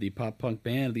of the pop punk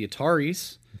band, the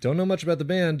Ataris. Don't know much about the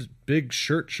band. Big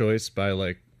shirt choice by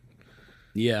like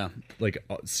Yeah,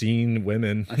 scene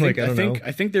women. I think, I don't know.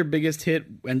 I think their biggest hit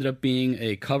ended up being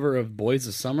a cover of "Boys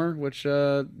of Summer," which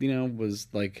was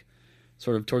like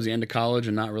sort of towards the end of college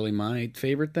and not really my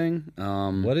favorite thing.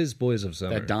 What is Boys of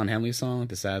Summer? That Don Henley song,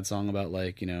 the sad song about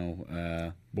like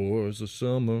Boys of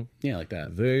Summer. yeah, like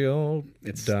that. They all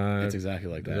die. It's exactly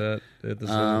like that.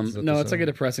 No, It's like a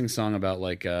depressing song about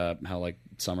like how like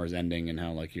summer's ending and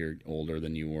how like you're older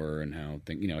than you were and how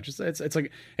it's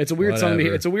like it's a weird song to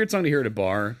Whatever. it's a weird song to hear at a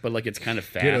bar, but like it's kind of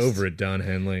fast. Get over it, Don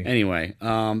Henley. Anyway,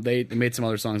 they made some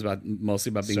other songs about mostly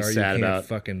about being Sorry sad you can't about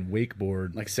fucking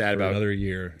wakeboard. like sad for about another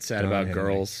year. sad Don about Henley.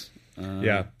 girls.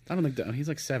 Yeah. I don't think he's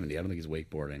like 70. I don't think he's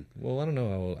wakeboarding. Well, I don't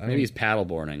know. Maybe he's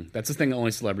paddleboarding. That's the thing that only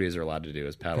celebrities are allowed to do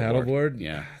is paddleboard. paddleboard.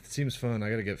 Yeah. It seems fun. I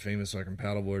gotta get famous so I can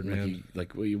paddleboard, man.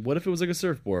 What if it was like a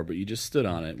surfboard, but you just stood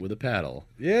on it with a paddle?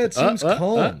 Yeah, it seems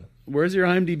calm. Where's your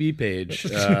IMDb page?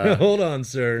 Hold on,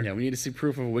 sir. Yeah, we need to see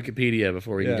proof of Wikipedia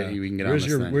before we can get on where's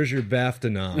this your thing. Where's your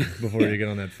BAFTA nom before you get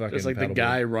on that fucking There's like the paddleboard?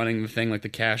 guy running the thing, like the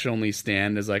cash only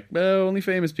stand is like, oh, only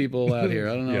famous people out here.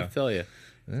 I don't know Yeah. what to tell you.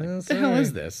 What the hell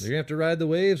is this? You're gonna have to ride the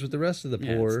waves with the rest of the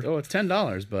Yeah, poor. it's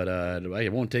 $10, but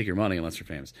it won't take your money unless you're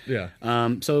famous. Yeah.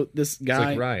 So this It's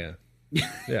guy, like Raya.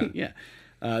 Yeah. yeah,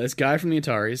 this guy from the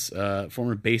Ataris,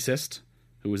 former bassist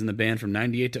who was in the band from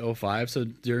 '98 to '05, so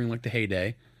during like the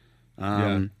heyday.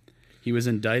 He was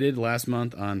indicted last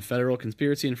month on federal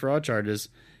conspiracy and fraud charges.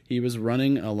 He was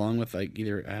running along with like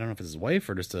either I don't know if it's his wife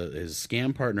or just his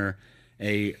scam partner,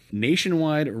 a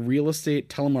nationwide real estate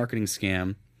telemarketing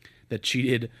scam that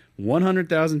cheated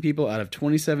 100,000 people out of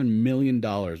 $27 million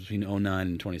between 2009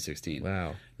 and 2016.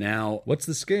 Wow. Now, What's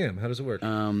the scam? How does it work?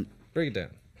 Break it down.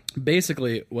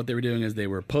 basically, what they were doing is they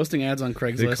were posting ads on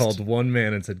Craigslist. They called one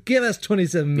man and said, "Give us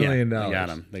 $27 million." They got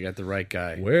him. They got the right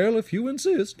guy. Well, if you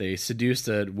insist. They seduced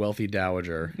a wealthy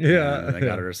dowager. Yeah. And they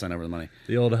got her to send over the money.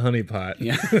 The old honeypot.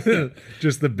 Yeah.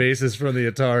 Just the bassist from the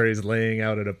Ataris laying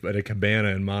out at a cabana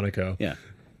in Monaco. Yeah.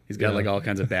 He's got Yeah. like all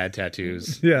kinds of bad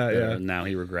tattoos. Yeah, that yeah. Now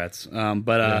he regrets.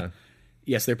 Yeah.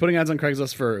 Yes, they're putting ads on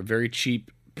Craigslist for very cheap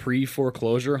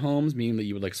pre-foreclosure homes, meaning that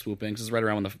you would like swoop in. 'Cause this is right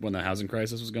around when the housing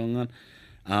crisis was going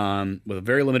on, with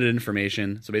very limited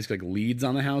information. So basically, like leads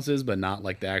on the houses, but not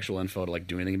like the actual info to like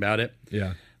do anything about it.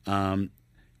 Yeah.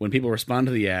 When people respond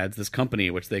to the ads, this company,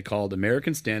 which they called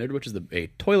American Standard, which is a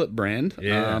toilet brand,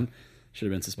 Yeah. should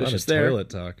have been A lot suspicious of there. toilet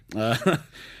talk.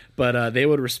 But they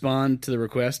would respond to the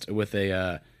request with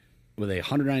a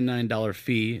 $199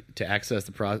 fee to access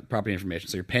the property information.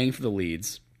 So you're paying for the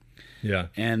leads, Yeah.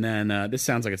 and then this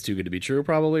sounds like it's too good to be true,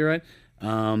 probably, right?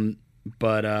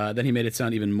 But then he made it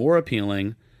sound even more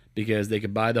appealing because they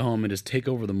could buy the home and just take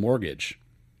over the mortgage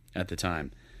at the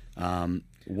time.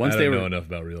 Once I they don't were know enough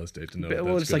about real estate to know.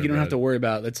 well, it's like you don't have to worry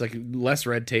about. It's like less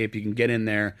red tape. You can get in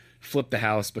there, flip the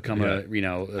house, become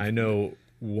I know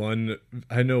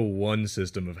one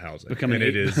system of housing, Become and an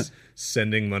it eight- is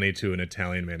sending money to an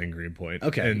Italian man in Greenpoint.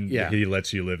 Okay, and yeah. he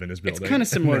lets you live in his building. It's kind of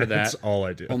similar to That's that. all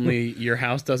I do. Only your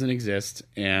house doesn't exist,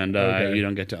 and Okay. you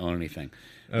don't get to own anything.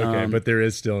 Okay, but there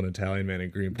is still an Italian man in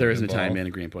Greenpoint. There is an involved. Italian man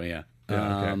in Greenpoint, yeah.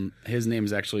 Yeah, okay. His name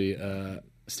is actually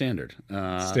Standard.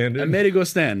 Standard? Amerigo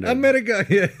Standard. America,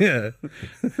 yeah.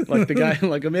 Like the guy,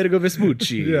 like Amerigo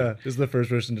Vespucci. Yeah, is the first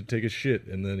person to take a shit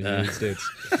in the United States.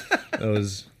 That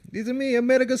was, these are me,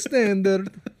 America Standard.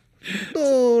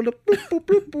 Oh, the boop, boop,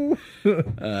 boop,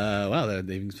 boop. Wow,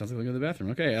 they even sounds like they're in the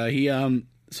bathroom. Okay,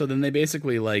 so then they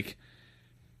basically like,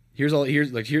 give us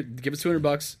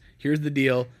 $200. Here's the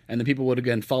deal, and then people would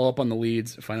again follow up on the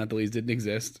leads, find out the leads didn't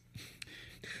exist.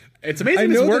 It's amazing I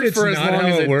this know that worked it's for as not long how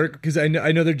as it worked because I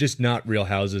know they're just not real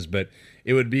houses, but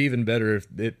it would be even better if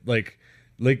it like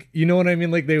Like, you know what I mean?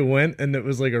 Like, they went and it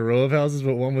was like a row of houses,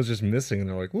 but one was just missing, and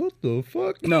they're like, "What the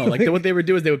fuck?" No, like what they would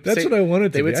do is they would. That's say, what I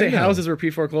wanted to They would be. say I know. houses were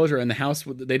pre-foreclosure, and the house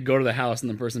they'd go to the house,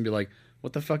 and the person would be like,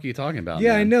 "What the fuck are you talking about?"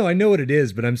 Yeah, man? I know what it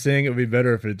is, but I'm saying it would be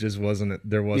better if it just wasn't.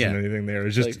 There wasn't Yeah. anything there. It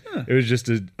was just, Like, huh. it was just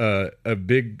a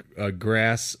big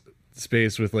grass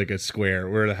space with like a square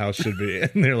where the house should be,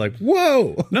 and they're like,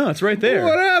 "Whoa, No, it's right there.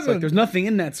 What It's happened? like, there's nothing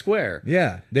in that square.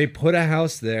 Yeah, they put a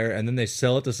house there, and then they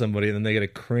sell it to somebody, and then they get a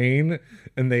crane,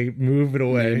 and they move it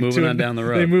away. They move it on down the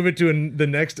road. They move it to the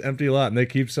next empty lot, and they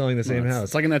keep selling the same house.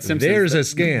 It's like in that Simpsons. There's a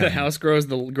scam. The house grows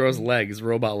legs,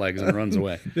 robot legs, and runs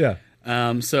away. Yeah.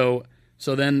 So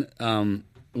then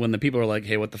when the people are like,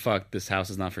 "Hey, what the fuck? This house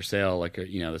is not for sale. Like,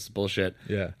 this is bullshit."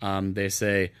 Yeah. They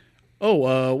say,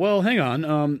 "Oh, well, hang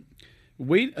on.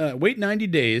 Wait 90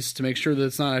 days to make sure that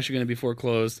it's not actually going to be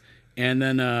foreclosed, and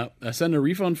then send a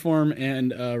refund form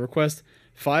and request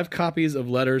 5 copies of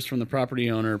letters from the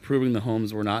property owner proving the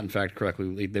homes were not in fact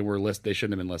correctly. They were listed. They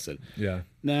shouldn't have been listed." Yeah.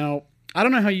 Now, I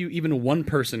don't know how even one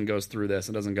person goes through this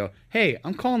and doesn't go, "Hey,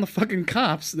 I'm calling the fucking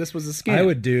cops. This was a scam." I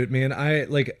would do it, man. I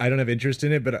don't have interest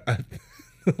in it, but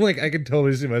like I could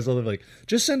totally see myself like,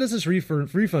 just send us this refund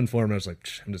form. And I was like,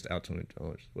 I'm just out $20,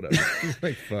 whatever.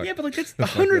 Like, fuck. Yeah, but like that's Fuck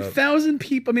up. 100,000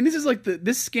 people. I mean, this is like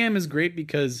this scam is great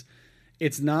because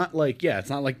it's not like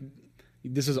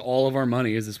this is all of our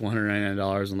money is this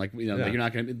 $199 and like Yeah. you're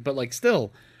not gonna. But like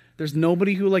still, there's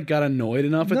nobody who like got annoyed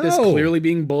enough at this No. clearly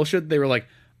being bullshit. They were like,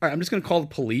 all right, I'm just gonna call the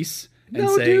police and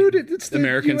No, say, dude, it's the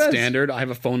American US. Standard. I have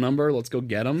a phone number. Let's go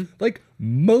get them. Like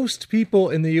most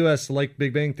people in the U.S. like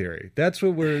Big Bang Theory. That's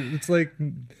what it's like.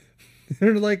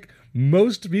 They're like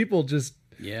most people just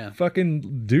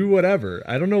fucking do whatever.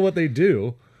 I don't know what they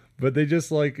do, but they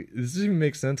just like, this doesn't even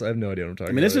make sense. I have no idea what I'm talking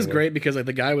about. I mean, this is great because like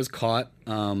the guy was caught.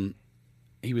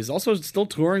 He was also still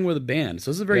touring with a band,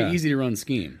 so this is a very Yeah. easy to run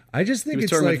scheme. I just He think was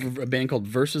it's touring like, with a band called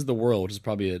Versus the World, which is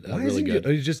probably a why really is good.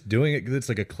 he just doing it? 'Cause it's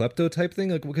like a klepto type thing,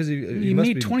 like because He must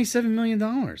made be, $27 million.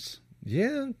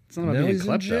 Yeah, It's not about now being a he's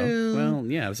in jail. klepto. Well,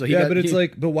 yeah. So But it's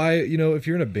like, but why? If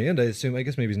you're in a band, I assume. I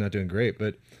guess maybe he's not doing great,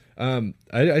 but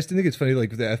I still think it's funny.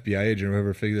 Like with the FBI agent, or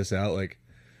whoever figured this out. Like,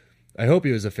 I hope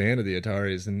he was a fan of the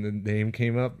Ataris, and the name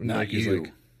came up. And Not like, he's you.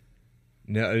 like,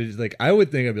 no, it's like I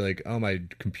would think I'd be like, oh, my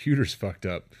computer's fucked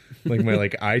up. Like my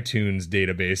like iTunes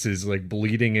database is like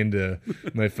bleeding into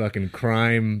my fucking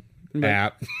crime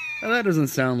app. Well, that doesn't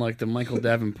sound like the Michael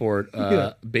Davenport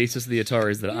basis of the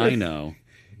Ataris that I know.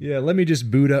 Yeah, let me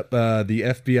just boot up the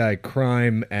FBI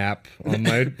crime app on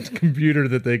my computer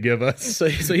that they give us. So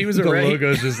he was The arrested.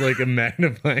 logo's just like a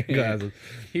magnifying glass.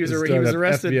 He was Let's he start was up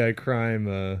arrested. FBI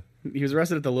crime. He was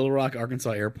arrested at the Little Rock,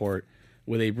 Arkansas airport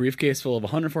with a briefcase full of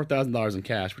 $104,000 in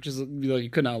cash, which is you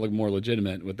could not look more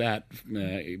legitimate with that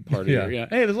part of Yeah. it. Yeah.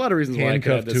 Hey, there's a lot of reasons why I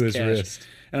could have Handcuffed this to his cash. wrist.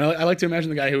 And I like to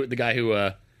imagine the guy who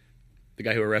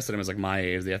arrested him is like my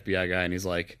age, the FBI guy, and he's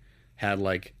like had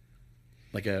like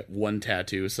a one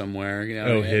tattoo somewhere,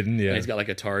 Oh, hidden, yeah. And he's got like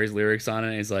Atari's lyrics on it,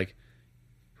 and he's like,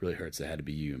 "Really hurts it had to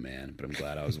be you, man, but I'm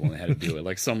glad I was the one that had to do it."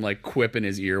 Like some like quip in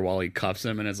his ear while he cuffs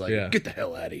him, and it's like, Yeah. "Get the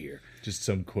hell out of here." Just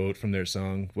some quote from their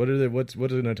song. What are they? What's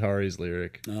an Atari's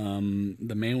lyric?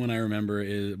 The main one I remember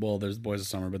is there's Boys of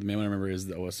Summer, but the main one I remember is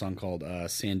a song called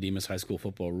San Dimas High School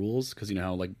Football Rules, because you know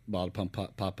how like a lot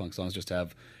of pop punk songs just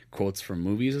have quotes from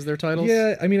movies as their titles.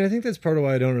 Yeah, I mean, I think that's part of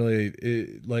why I don't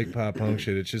really like pop punk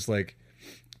shit. It's just like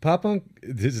pop punk.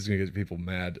 This is gonna get people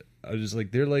mad. I just like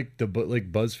they're like the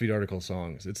like BuzzFeed article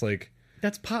songs. It's like.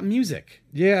 That's pop music.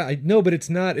 Yeah, I know, but it's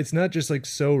not just like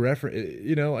so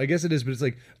I guess it is, but it's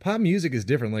like pop music is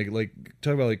different. Like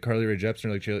talk about like Carly Rae Jepsen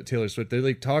or like Taylor Swift. They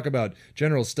like talk about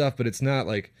general stuff, but it's not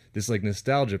like this like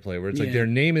nostalgia play where it's like Yeah. their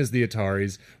name is the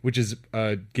Ataris, which is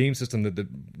a game system that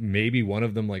maybe one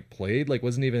of them like played, like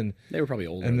wasn't even. They were probably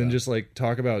older. And then though. just like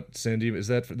talk about Sandy.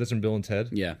 That's from Bill and Ted?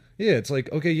 yeah. Yeah, it's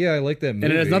like okay, yeah, I like that movie.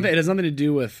 And it has nothing to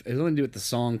do with the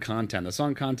song content. The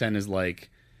song content is like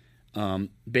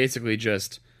basically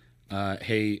just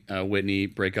hey Whitney,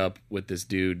 break up with this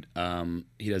dude.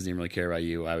 He doesn't even really care about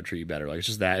you. I would treat you better. Like it's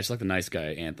just that. It's like the Nice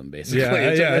Guy anthem, basically.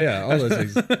 Yeah. All those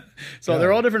things. So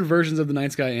they're all different versions of the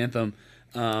Nice Guy anthem.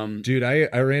 Dude,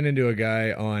 I ran into a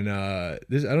guy on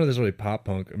this. I don't know if this is really pop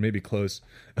punk or maybe close.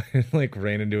 I like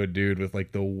ran into a dude with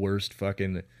like the worst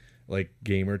fucking like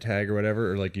gamer tag or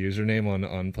whatever or like username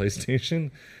on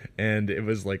PlayStation, and it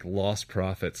was like Lost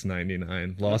Profits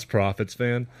 99, Lost Profits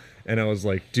fan, and I was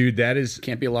like, dude, that is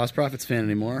Can't be a Lost Prophets fan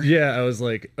anymore. yeah. I was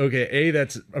like, okay,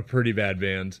 that's a pretty bad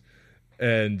band,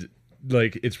 and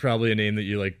like it's probably a name that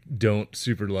you like don't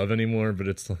super love anymore, but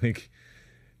it's like,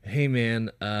 hey man,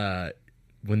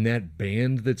 when that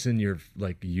band that's in your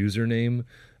like username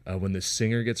when the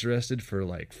singer gets arrested for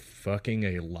like fucking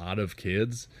a lot of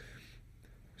kids.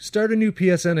 Start a new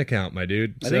PSN account, my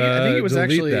dude. I think it was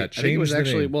actually. That. I think it was Change the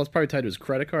actually. name. Well, it's probably tied to his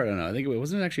credit card. I don't know. I think it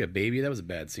wasn't actually a baby. That was a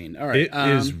bad scene. All right, It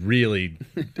is really.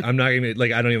 I'm not gonna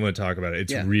like. I don't even want to talk about it.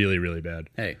 It's Yeah. really, really bad.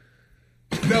 Hey.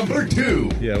 Number 2.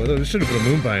 Yeah, well, we should have put a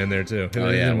moon pie in there too. Oh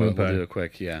yeah, moon we'll pie. do a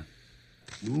quick. Yeah.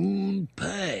 Moon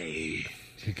pie.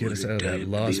 You get us out of that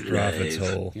lost profits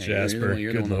hole, Yeah, Jasper.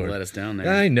 You're the Good one Lord. that let us down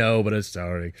there. I know, but it's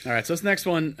sorry. All right, so this next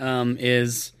one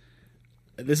is.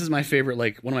 This is my favorite,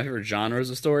 like one of my favorite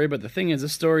genres of story. But the thing is,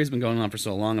 this story has been going on for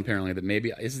so long, apparently, that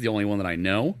maybe this is the only one that I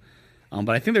know. But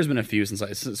I think there's been a few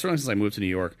certainly since I moved to New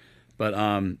York. But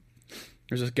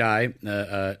there's this guy,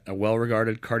 a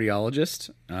well-regarded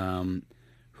cardiologist,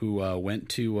 who went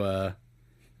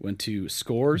to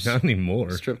Scores Not anymore.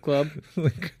 strip club.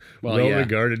 Like Well, yeah.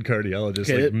 well-regarded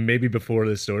cardiologist, Okay, like maybe before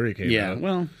this story came Yeah, out.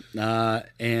 well,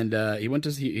 and he went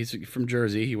to he's from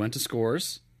Jersey. He went to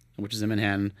Scores, which is in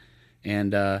Manhattan,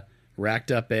 and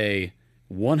racked up a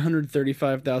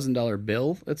 $135,000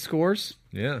 bill at Scores,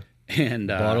 Yeah, and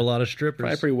bought a lot of probably a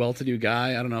strippers. pretty well-to-do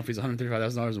guy. I don't know if he's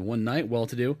 $135,000 in one night,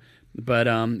 well-to-do, but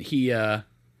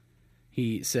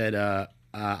he said,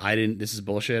 "I didn't. This is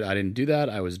bullshit. I didn't do that.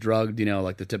 I was drugged. You know,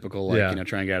 like the typical, like Yeah.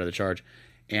 trying to get out of the charge."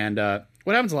 And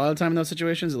what happens a lot of the time in those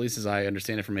situations, at least as I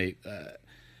understand it from a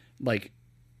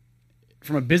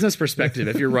from a business perspective,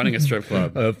 if you're running a strip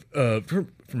club.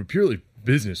 From a purely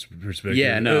business perspective.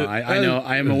 Yeah, no, I know.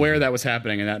 I am aware that was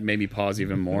happening, and that made me pause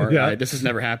even more. Yeah. This has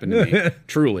never happened to me,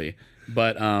 truly.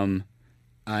 But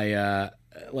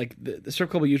like the strip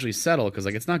club will usually settle because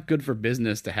like it's not good for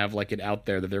business to have like it out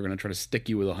there that they're going to try to stick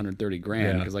you with 130 grand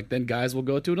Yeah. because like then guys will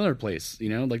go to another place. You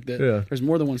know, like Yeah. there's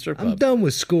more than one strip club. I'm done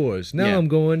with Scores. Now Yeah. I'm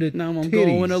going to Now I'm titties.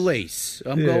 going to Lace.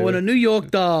 I'm Yeah. going to New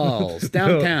York Dolls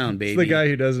downtown, No, baby. It's the guy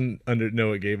who doesn't know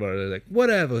what gay bar. They're like,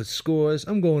 whatever, Scores.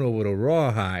 I'm going over to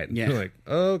Rawhide. Yeah. You're like,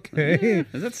 okay.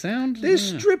 Does that sound?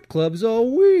 This Yeah. strip club's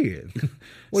all weird.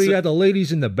 What, you So- got the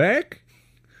ladies in the back?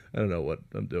 I don't know what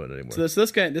I'm doing anymore. So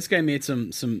this guy made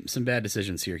some bad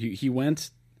decisions here. He went.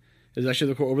 It was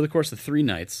actually over the course of 3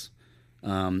 nights,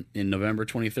 in November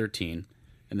 2013,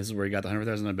 and this is where he got the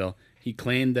 $100,000 bill. He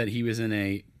claimed that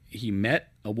he met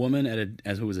a woman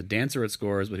who was a dancer at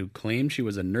Scores, but who claimed she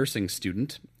was a nursing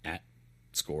student at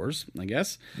Scores, I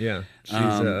guess.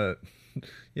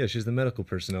 Yeah, she's the medical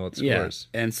personnel at Scores.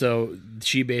 Yeah, and so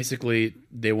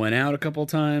they went out a couple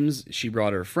times. She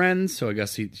brought her friends, so I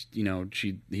guess he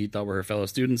thought were her fellow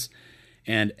students.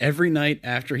 And every night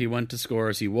after he went to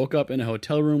Scores, he woke up in a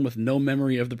hotel room with no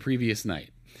memory of the previous night.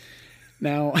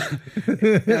 Now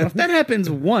if that happens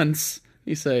once,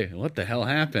 you say, "What the hell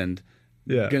happened?"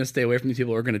 Yeah. Going to stay away from these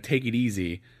people, or going to take it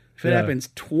easy. If it Yeah. happens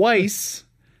twice,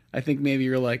 I think maybe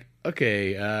you're like,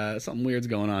 okay, something weird's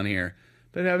going on here.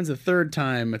 But if it happens a third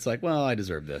time, it's like, well, I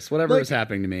deserve this. Whatever Like- is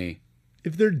happening to me.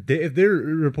 If they're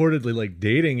reportedly like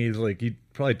dating, he'd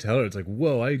probably tell her, it's like,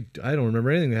 whoa, I don't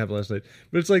remember anything that happened last night.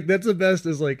 But it's like that's the best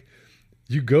is like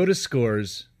you go to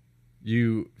Scores,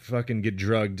 you fucking get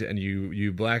drugged and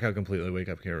you black out completely, wake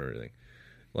up, can't remember everything.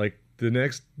 Like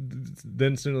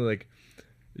then suddenly like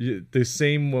the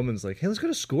same woman's like, hey, let's go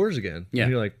to Scores again. Yeah.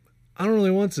 And you're like, I don't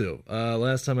really want to.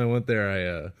 Last time I went there,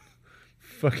 I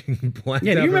fucking blacked out.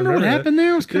 Yeah, do you remember what happened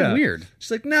there? It was kind of weird.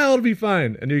 She's like, no, it'll be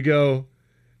fine. And you go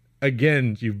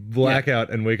again, you black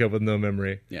out and wake up with no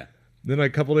memory. Yeah. Then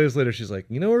like, a couple days later, she's like,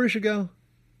 you know where we should go?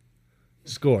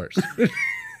 Scores.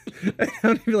 And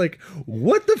I'd be like,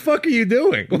 what the fuck are you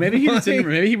doing? Maybe he just Why? didn't,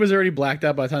 maybe he was already blacked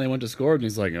out by the time they went to Scores, and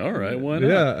he's like, all right, why not?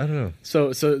 Yeah, I don't know.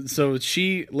 So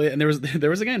she, and there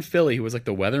was a guy in Philly who was like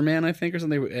the weatherman, I think, or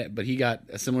something, but he got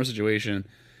a similar situation,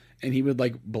 and he would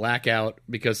like black out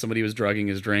because somebody was drugging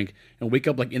his drink and wake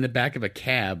up like in the back of a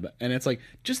cab, and it's like,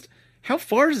 just how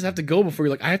far does it have to go before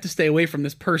you're like, I have to stay away from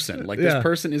this person? Like Yeah, this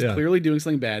person is yeah. clearly doing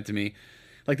something bad to me.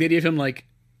 Like the idea of him, like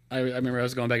I remember I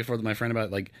was going back and forth with my friend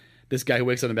about like this guy who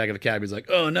wakes up in the back of a cab, he's like,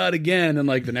 oh, not again. And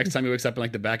like the next time he wakes up in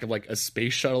like the back of like a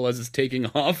space shuttle as it's taking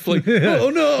off, like, oh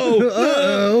no.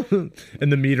 Uh-oh.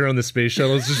 And the meter on the space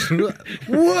shuttle is just,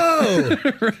 whoa!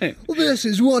 Right. Well, this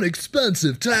is one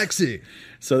expensive taxi.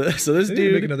 So this They need to make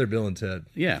dude, another Bill and Ted.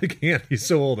 Yeah. They can't. He's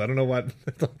so old. I don't know why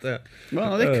I thought that.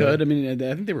 well, they could. I mean,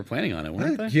 I think they were planning on it,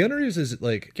 weren't they? Keanu Reeves is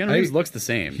like... Keanu Reeves looks the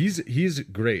same. He's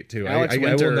great, too. Alex I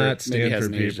Winter will not maybe stand for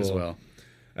hasn't aged people... as well.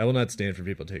 I will not stand for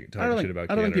people talking I don't shit think, about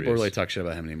I don't think Keanu people Reeves. really talk shit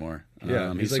about him anymore.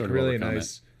 Yeah, he's like sort of really overcome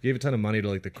nice. Gave a ton of money to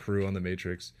like the crew on The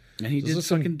Matrix. it. And he This did is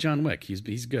some- fucking John Wick. He's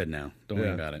good now. Don't worry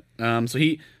Yeah. about it.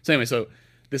 So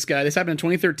this happened in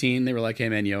 2013. They were like, hey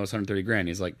man, you owe us 130 grand.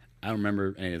 He's like, I don't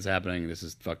remember any of this happening. This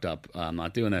is fucked up. I'm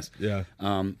not doing this. Yeah.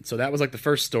 So that was like the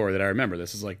first story that I remember.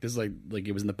 This is like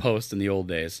it was in the Post in the old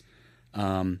days.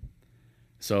 This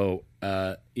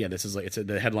is like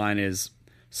the headline is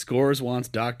Scores wants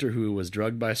doctor who was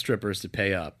drugged by strippers to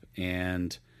pay up.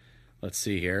 And let's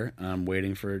see here. I'm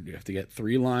waiting for you have to get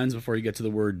 3 lines before you get to the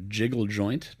word jiggle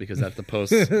joint because that's the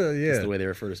Post. That's the way they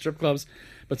refer to strip clubs.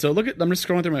 But so I'm just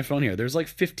scrolling through my phone here. There's like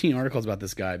 15 articles about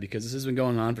this guy because this has been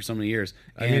going on for so many years.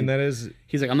 And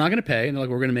he's like, I'm not going to pay. And they're like,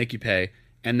 we're going to make you pay.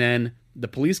 And then the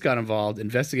police got involved,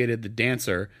 investigated the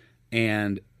dancer,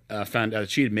 and found out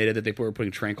she admitted that they were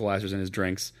putting tranquilizers in his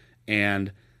drinks.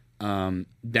 And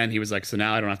then he was like, so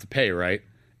now I don't have to pay, right?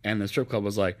 And the strip club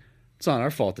was like, it's not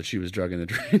our fault that she was drugging the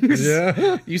drinks.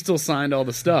 Yeah. You still signed all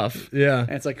the stuff. Yeah.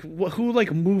 And it's like, who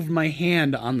like moved my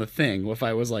hand on the thing if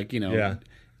I was like, Yeah.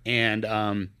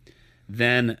 And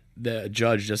then the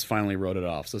judge just finally wrote it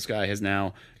off. So this guy has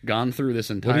now gone through this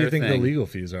entire thing. What do you think the legal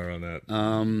fees are on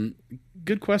that?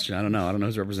 Good question. I don't know.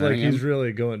 Who's representing him. He's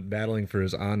really battling for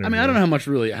his honor. I mean, I don't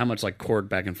know how much like court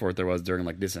back and forth there was during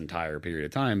like this entire period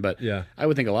of time, but yeah. I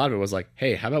would think a lot of it was like,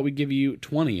 hey, how about we give you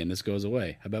 20 and this goes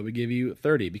away? How about we give you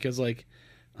 30? Because like,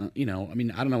 I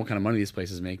mean, I don't know what kind of money these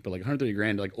places make, but like 130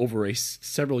 grand like over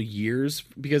several years,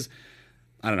 because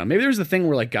I don't know, maybe there's the thing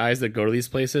where like guys that go to these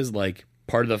places, like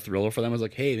part of the thrill for them was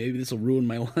like, hey, maybe this will ruin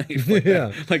my life. Like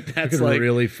yeah. That's like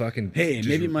really fucking. Hey,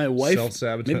 maybe my wife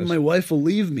will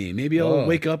leave me. Maybe I'll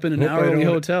wake up in an hope hourly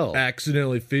hotel.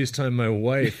 Accidentally FaceTime my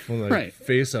wife when I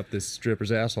face up this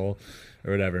stripper's asshole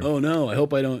or whatever. Oh no, I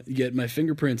hope I don't get my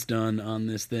fingerprints done on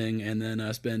this thing and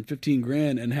then spend 15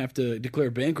 grand and have to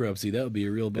declare bankruptcy. That would be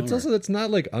a real bummer. It's also, that's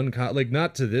not like like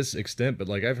not to this extent, but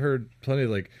like I've heard plenty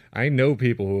of like, I know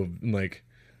people who have, like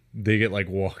they get like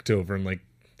walked over and like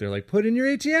they're like, put in your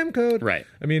ATM code. Right.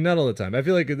 I mean, not all the time. I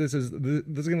feel like this is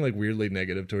getting like weirdly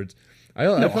negative towards.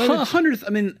 But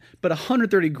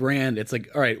 130 grand. It's like,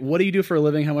 all right, what do you do for a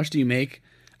living? How much do you make?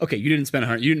 Okay, you didn't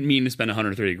mean to spend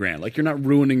 130 grand. Like, you're not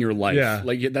ruining your life. Yeah.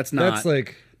 Like, that's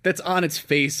on its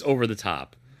face over the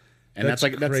top. And that's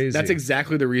crazy. That's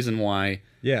exactly the reason why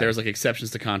Yeah. there's like exceptions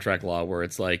to contract law where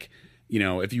it's like,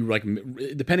 if you like,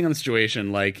 depending on the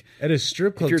situation, like at a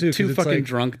strip club, if you're too fucking like,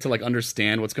 drunk to like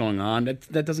understand what's going on,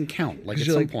 that doesn't count. Like at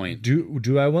some point,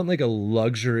 do I want like a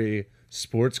luxury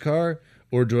sports car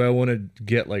or do I want to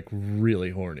get like really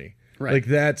horny? Right. Like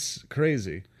that's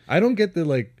crazy. I don't get the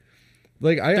like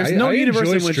there's no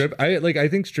universe in which I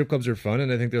think strip clubs are fun and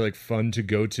I think they're like fun to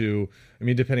go to. I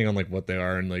mean, depending on like what they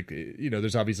are and like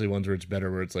there's obviously ones where it's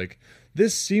better where it's like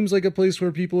this seems like a place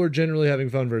where people are generally having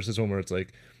fun versus one where it's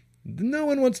like no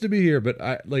one wants to be here. But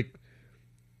I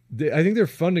think they're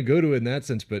fun to go to in that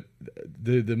sense. But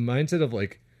the mindset of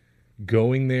like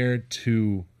going there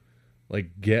to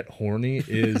like get horny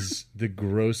is the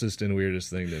grossest and weirdest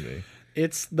thing to me.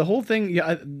 It's the whole thing.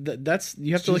 Yeah, that's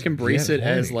you have to like embrace it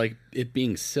horny. as like it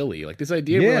being silly. Like this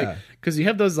idea, where like because you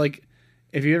have those like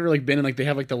if you ever like been in like they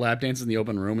have like the lap dances in the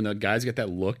open room and the guys get that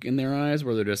look in their eyes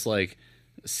where they're just like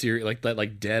serious, like that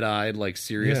like dead eyed like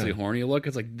seriously horny look.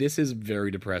 It's like this is very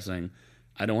depressing.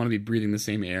 I don't want to be breathing the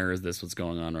same air as this. What's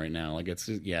going on right now? Like it's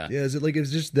just, yeah. Is it like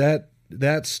it's just that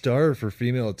starve for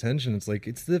female attention? It's like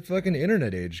it's the fucking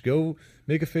internet age. Go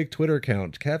make a fake Twitter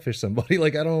account, catfish somebody.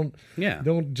 Like don't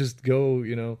just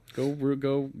go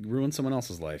go ruin someone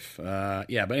else's life. But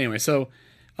anyway, so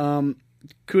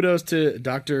kudos to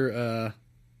Dr.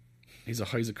 He's a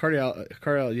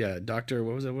cardio doctor.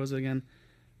 What was it again?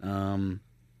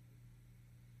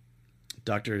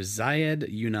 Dr.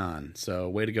 Zayed Yunan. So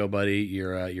way to go, buddy.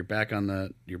 You're back on the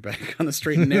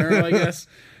straight and narrow, I guess.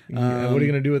 What are you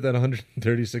gonna do with that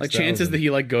 136? Like chances that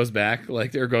he like goes back,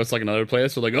 like there goes like another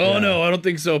place. So like, no, I don't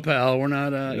think so, pal. We're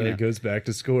not. He goes back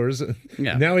to scores.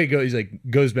 Yeah. Now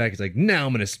goes back. He's like, now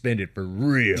I'm gonna spend it for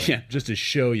real. Yeah. Just to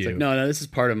show you. Like, no, this is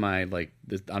part of my like.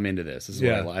 I'm into this. This is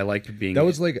what I like being. That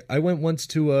was like I went once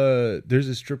to there's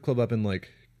a strip club up in like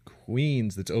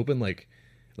Queens that's open like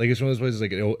it's one of those places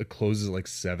like it closes at like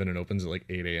 7 and opens at like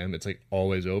 8 a.m. It's like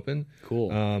always open.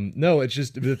 Cool. No, it's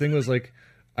just the thing was like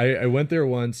I went there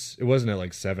once. It wasn't at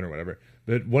like 7 or whatever.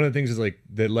 But one of the things is like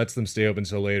that lets them stay open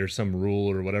so late or some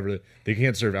rule or whatever. They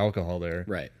can't serve alcohol there.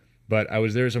 Right. But I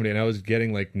was there with somebody and I was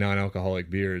getting like non-alcoholic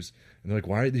beers. And they're like,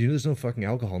 why? There's no fucking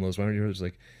alcohol in those. Why aren't you? I was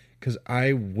like, because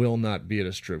I will not be at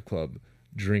a strip club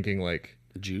drinking like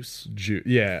juice.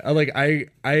 Yeah.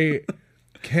 I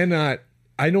cannot.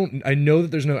 I know that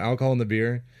there's no alcohol in the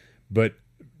beer, but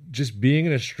just being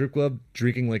in a strip club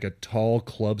drinking like a tall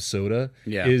club soda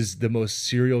is the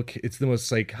most it's the most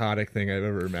psychotic thing I've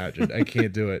ever imagined. I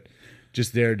can't do it.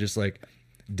 Just like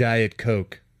Diet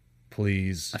Coke.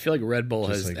 please. I feel like Red Bull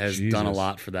Just has like, done a Jesus.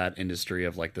 lot for that industry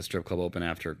of like the strip club open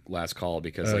after last call,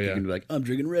 because Oh, like you yeah. can be like, I'm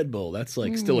drinking Red Bull. That's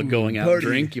like still a going out party.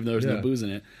 drink, even though there's no Yeah. booze in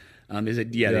it. They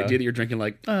said, the idea that you're drinking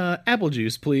like apple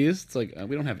juice, please. It's like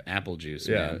we don't have apple juice.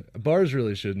 Yeah, man. bars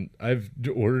really shouldn't. I've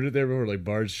ordered it there before. Like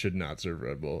bars should not serve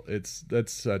Red Bull.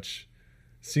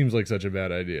 Seems like such a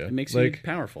bad idea. It makes like you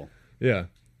powerful. yeah.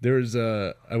 There was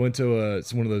I went to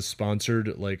one of those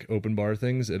sponsored like open bar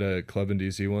things at a club in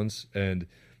DC once, and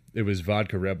it was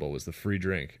vodka Red Bull was the free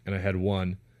drink, and I had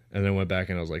one, and then I went back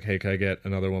and I was like, hey, can I get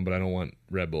another one? But I don't want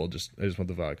Red Bull. I just want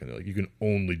the vodka. And they're like, you can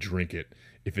only drink it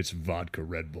if it's vodka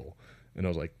Red Bull. And I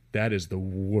was like, that is the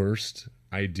worst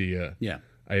idea Yeah.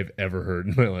 I have ever heard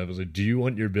in my life. I was like, do you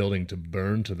want your building to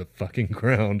burn to the fucking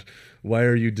ground? Why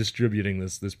are you distributing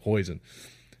this poison?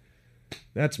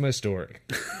 That's my story.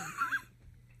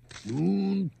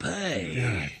 Moon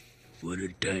pie. What a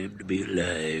time to be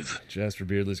alive. Jasper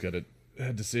Beardley's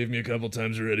had to save me a couple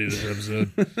times already this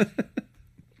episode.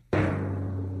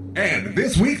 And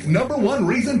this week's number one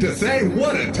reason to say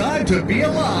what a time to be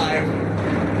alive.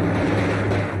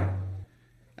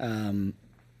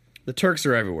 The Turks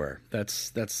are everywhere.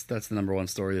 That's the number one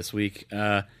story this week.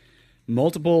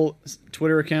 Multiple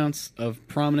Twitter accounts of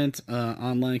prominent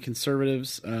online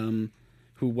conservatives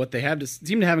who what they have to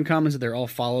seem to have in common is that they're all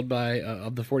followed by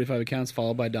of the 45 accounts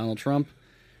followed by Donald Trump,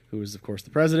 who is of course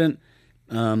the president.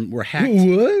 Were hacked.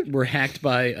 What? Were hacked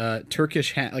by a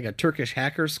Turkish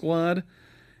hacker squad,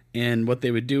 and what they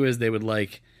would do is they would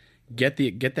like get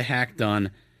the hack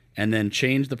done, and then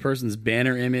change the person's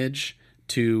banner image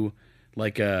to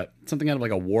like something out of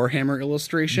like a Warhammer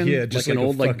illustration, Yeah, just like an like a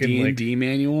old like fucking, D&D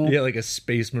manual. Yeah, like a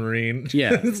space marine.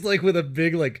 Yeah. It's like with a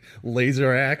big like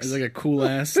laser axe. It's like a cool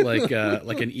ass like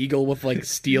an eagle with like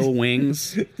steel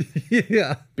wings,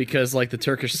 yeah. because like the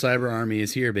Turkish cyber army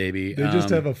is here, baby. They just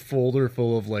have a folder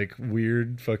full of like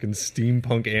weird fucking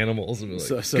steampunk animals. And we're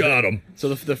like, got them.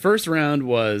 So the first round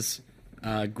was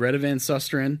Greta Van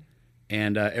Susteren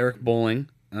and Eric Bolling,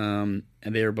 and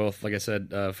they were both, like I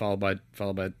said, followed by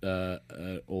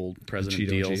old President Cheeto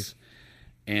Deals, chief.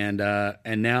 and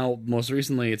now most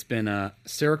recently it's been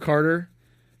Sarah Carter,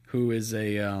 who is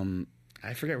a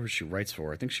I forget who she writes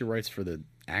for. I think she writes for the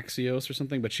Axios or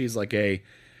something, but she's like a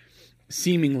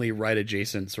seemingly right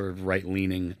adjacent, sort of right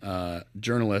leaning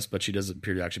journalist, but she doesn't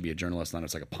appear to actually be a journalist, not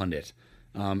it's like a pundit.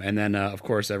 And then of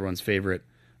course everyone's favorite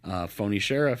phony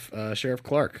sheriff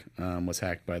Clark was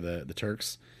hacked by the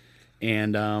Turks,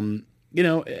 and I'm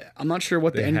not sure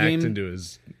what They the end hacked game into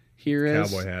his here is.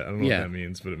 cowboy hat. I don't know Yeah. what that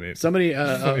means, but it made Somebody,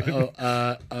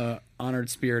 Honored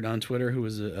Spirit on Twitter, who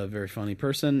was a very funny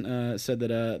person, said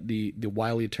that the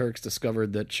wily Turks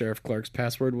discovered that Sheriff Clark's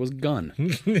password was gun,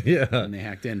 yeah. and they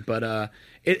hacked in. But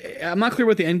I'm not clear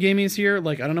what the end game is here.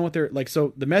 Like, I don't know what they're like.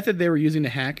 So the method they were using to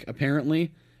hack,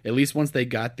 apparently, at least once they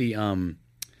got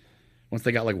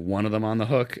like one of them on the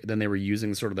hook, then they were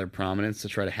using sort of their prominence to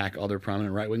try to hack other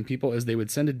prominent right wing people. Is they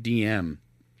would send a DM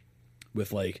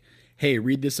with like, "Hey,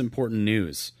 read this important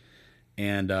news,"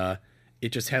 and it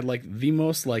just had like the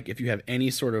most, like, if you have any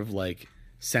sort of like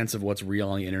sense of what's real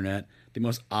on the internet, the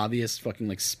most obvious fucking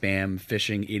like spam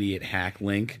phishing idiot hack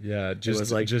link. Yeah, It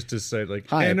was like, just to say like,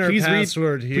 "Hi, enter please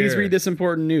password read, here. Please read this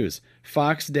important news.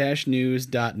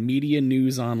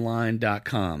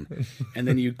 fox-news.medianewsonline.com." And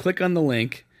then you click on the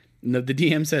link, and the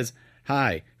DM says,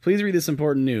 "Hi, please read this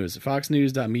important news.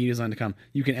 foxnews.medianewsonline.com.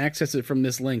 You can access it from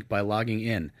this link by logging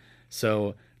in."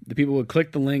 So the people would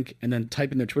click the link and then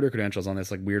type in their Twitter credentials on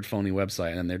this like weird phony website,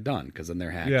 and then they're done, because then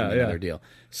they're hacked. Yeah, and another deal.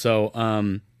 So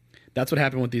that's what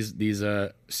happened with these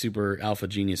super alpha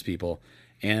genius people.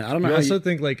 And I don't know. I how also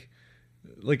think like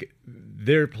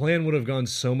their plan would have gone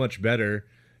so much better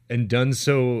and done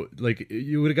so, like,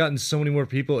 you would have gotten so many more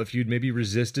people if you'd maybe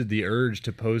resisted the urge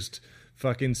to post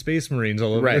fucking Space Marines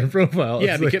all over Right. their profile.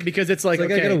 Yeah, It's like- because it's like, I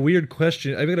okay, got a weird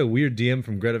question. I got a weird DM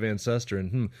from Greta Van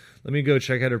Susteren. Let me go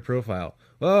check out her profile.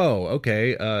 Oh,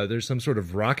 okay. There's some sort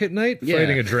of rocket knight Yeah.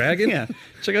 fighting a dragon. Yeah,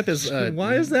 check out this.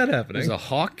 Why is that happening? There's a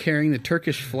hawk carrying the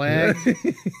Turkish flag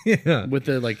yeah. with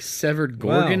the like severed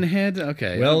Gorgon Wow. head.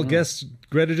 Okay, Well, I don't know. guess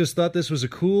Greta just thought this was a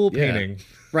cool Yeah. painting.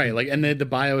 Right, like, and the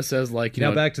bio says like,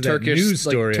 Now back to that Turkish news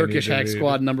story I Turkish need to hack read.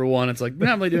 squad #1. It's like, we're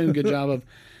not really doing a good job of,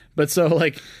 but so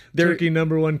like they're. Turkey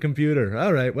 #1 computer.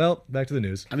 All right. Well, back to the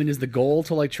news. I mean, is the goal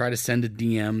to like try to send a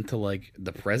DM to like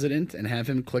the president and have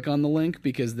him click on the link?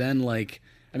 Because then like,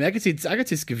 I mean, I could see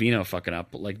Scavino fucking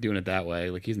up, like doing it that way.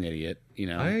 Like, he's an idiot, you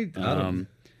know. I don't-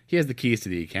 He has the keys to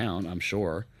the account, I'm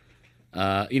sure.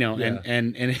 You know, Yeah.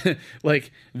 and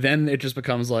like then it just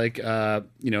becomes like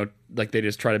like they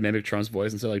just try to mimic Trump's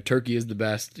voice and say like Turkey is the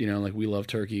best, you know, like we love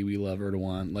Turkey, we love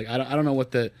Erdogan. Like I don't know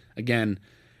what the, again,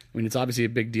 I mean, it's obviously a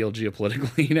big deal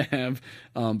geopolitically to have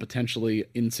potentially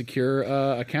insecure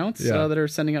accounts that are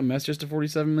sending out messages to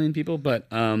 47 million people. But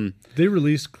they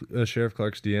released Sheriff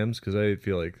Clark's DMs because I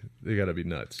feel like they got to be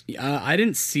nuts. I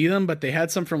didn't see them, but they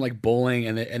had some from like bowling,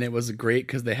 and it was great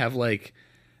because they have like,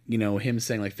 you know, him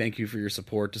saying like thank you for your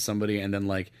support to somebody, and then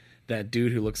like that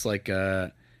dude who looks like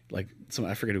some,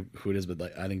 I forget who it is, but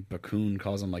like I think Bakun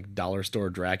calls him like Dollar Store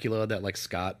Dracula, that like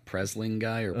Scott Presling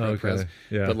guy or Prez.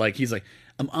 Yeah. But like he's like,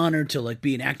 I'm honored to like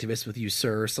be an activist with you,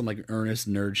 sir. Some like earnest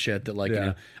nerd shit that like, you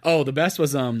know. Oh, the best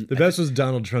was was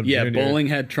Donald Trump. Yeah, Jr. Bowling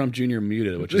had Trump Jr.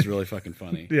 muted, which is really fucking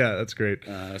funny. Yeah, that's great.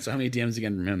 So how many DMs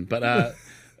again from him? But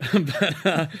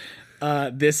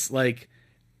this like,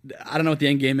 I don't know what the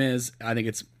end game is. I think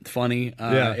it's funny.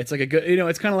 It's like a good, you know,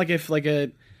 it's kind of like if like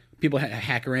people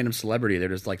hack a random celebrity, they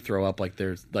just like throw up like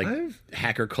there's like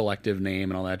hacker collective name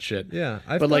and all that shit. Yeah,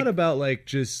 I've thought about like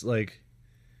just like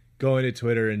going to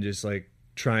Twitter and just like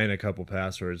trying a couple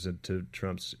passwords into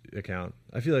Trump's account.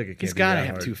 I feel like it can't. He's got to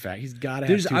have two-factor. He's got to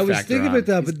have two-factor. I was thinking about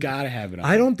that, but he's got to have it on.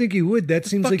 I don't think he would. That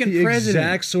seems like the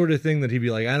exact sort of thing that he'd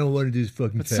be like, I don't want to do this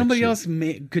fucking. But somebody else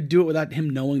could do it without him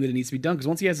knowing that it needs to be done. Because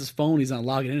once he has his phone, he's not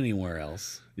logging in anywhere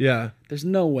else. Yeah, there's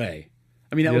no way.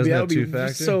 I mean, that would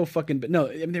be so fucking bad. No,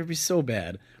 I mean, they would be so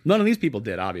bad. None of these people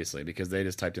did, obviously, because they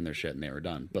just typed in their shit and they were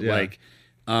done. But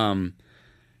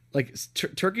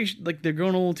Turkey, like they're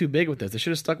going a little too big with this. They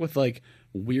should have stuck with like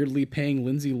weirdly paying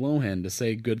Lindsay Lohan to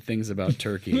say good things about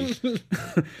Turkey.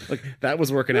 Like that was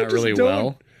working out really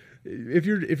well. If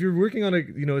you're working on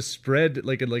a spread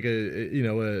like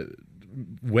a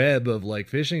web of like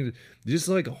phishing, just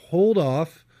like hold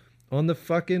off on the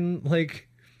fucking like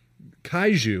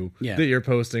kaiju that you're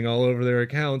posting all over their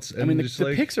accounts. And I mean,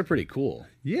 the pics are pretty cool.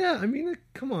 Yeah, I mean,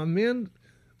 come on, man.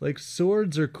 Like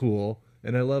swords are cool,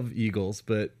 and I love eagles,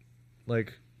 but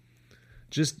like,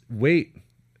 just wait.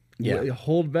 Yeah,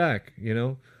 hold back. You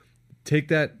know, take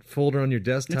that folder on your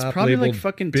desktop. It's probably like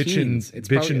fucking teens. It's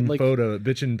bitchin' like, photo,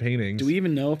 bitchin' paintings. Do we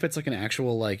even know if it's like an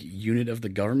actual like unit of the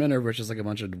government, or if it's just like a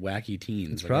bunch of wacky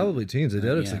teens? It's like probably teens. I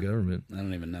doubt it's the government. I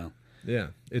don't even know. Yeah,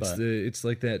 it's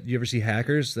like that. You ever see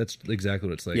Hackers? That's exactly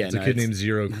what it's like. Yeah, it's a kid named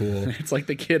Zero Cool. It's like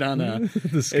the kid on the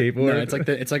skateboard.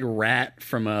 It's like Rat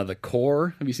from The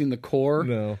Core. Have you seen The Core?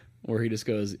 No. Where he just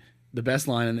goes, the best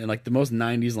line and like the most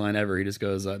 90s line ever. He just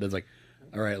goes, there's like,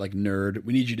 all right, like nerd,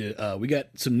 we need you to. We got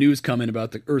some news coming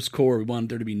about the Earth's core. We want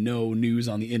there to be no news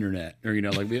on the internet, or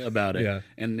like about it. Yeah.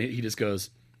 And he just goes,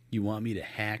 "You want me to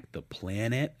hack the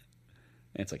planet?"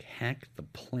 And it's like, hack the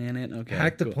planet. Okay,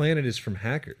 hack the planet is from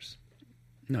Hackers.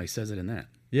 No, he says it in that.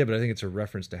 Yeah, but I think it's a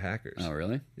reference to Hackers. Oh,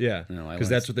 really? Yeah, because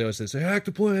that's what they always say. Say, hack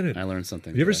the planet. I learned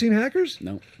something. Have you ever seen Hackers?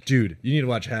 No. Dude, you need to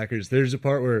watch Hackers. There's a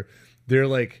part where they're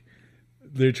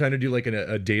trying to do like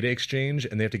a data exchange,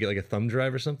 and they have to get like a thumb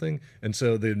drive or something. And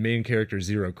so the main character,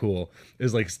 Zero Cool,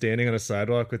 is like standing on a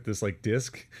sidewalk with this like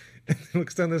disc, and he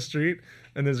looks down the street,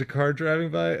 and there's a car driving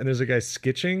by, and there's a guy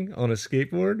skitching on a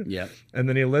skateboard. Yeah. And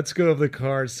then he lets go of the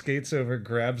car, skates over,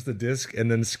 grabs the disc, and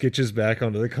then skitches back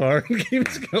onto the car and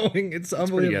keeps going. It's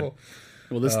unbelievable.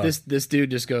 Well, this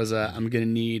dude just goes, I'm gonna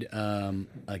need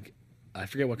like, I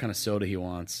forget what kind of soda he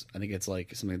wants. I think it's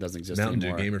like something that doesn't exist Mountain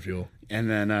anymore. Dew Gamer Fuel. And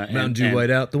then Mountain Dew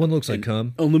White Out, the one that looks like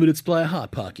cum. Unlimited supply of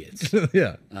Hot Pockets.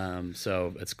 Yeah.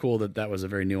 So it's cool that was a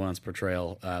very nuanced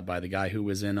portrayal by the guy who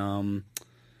was in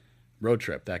Road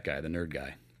Trip. That guy, the nerd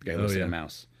guy, the guy who looks like a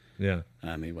mouse. Yeah.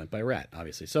 He went by Rat,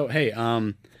 obviously. So hey,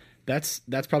 that's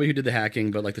probably who did the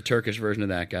hacking, but like the Turkish version of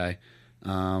that guy.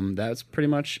 That's pretty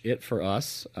much it for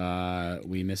us.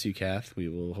 We miss you, Kath. We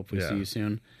will hopefully see you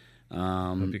soon.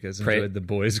 Hope you guys enjoyed the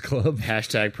boys club.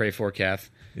 # pray for Kath.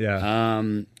 Yeah.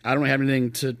 I don't have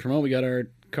anything to promote. We got our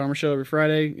Karma show every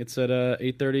Friday. It's at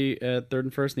 8:30 at 3rd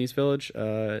and 1st in East Village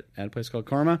at a place called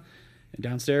Karma. And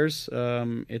downstairs,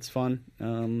 it's fun.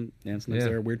 And sometimes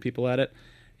there are weird people at it.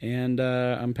 And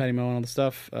I'm Patty Mo on all the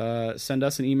stuff. Send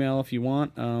us an email if you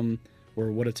want.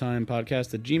 We're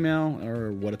whatatimepodcast@gmail.com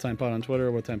or whatatimepod on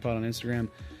Twitter, whatatimepod on Instagram,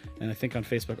 and I think on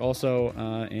Facebook also.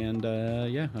 I don't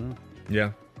know.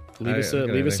 Yeah. Leave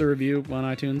us a review on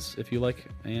iTunes if you like,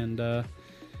 and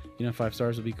 5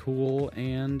 stars would be cool.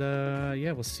 And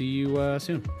we'll see you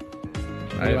soon.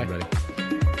 Bye, everybody.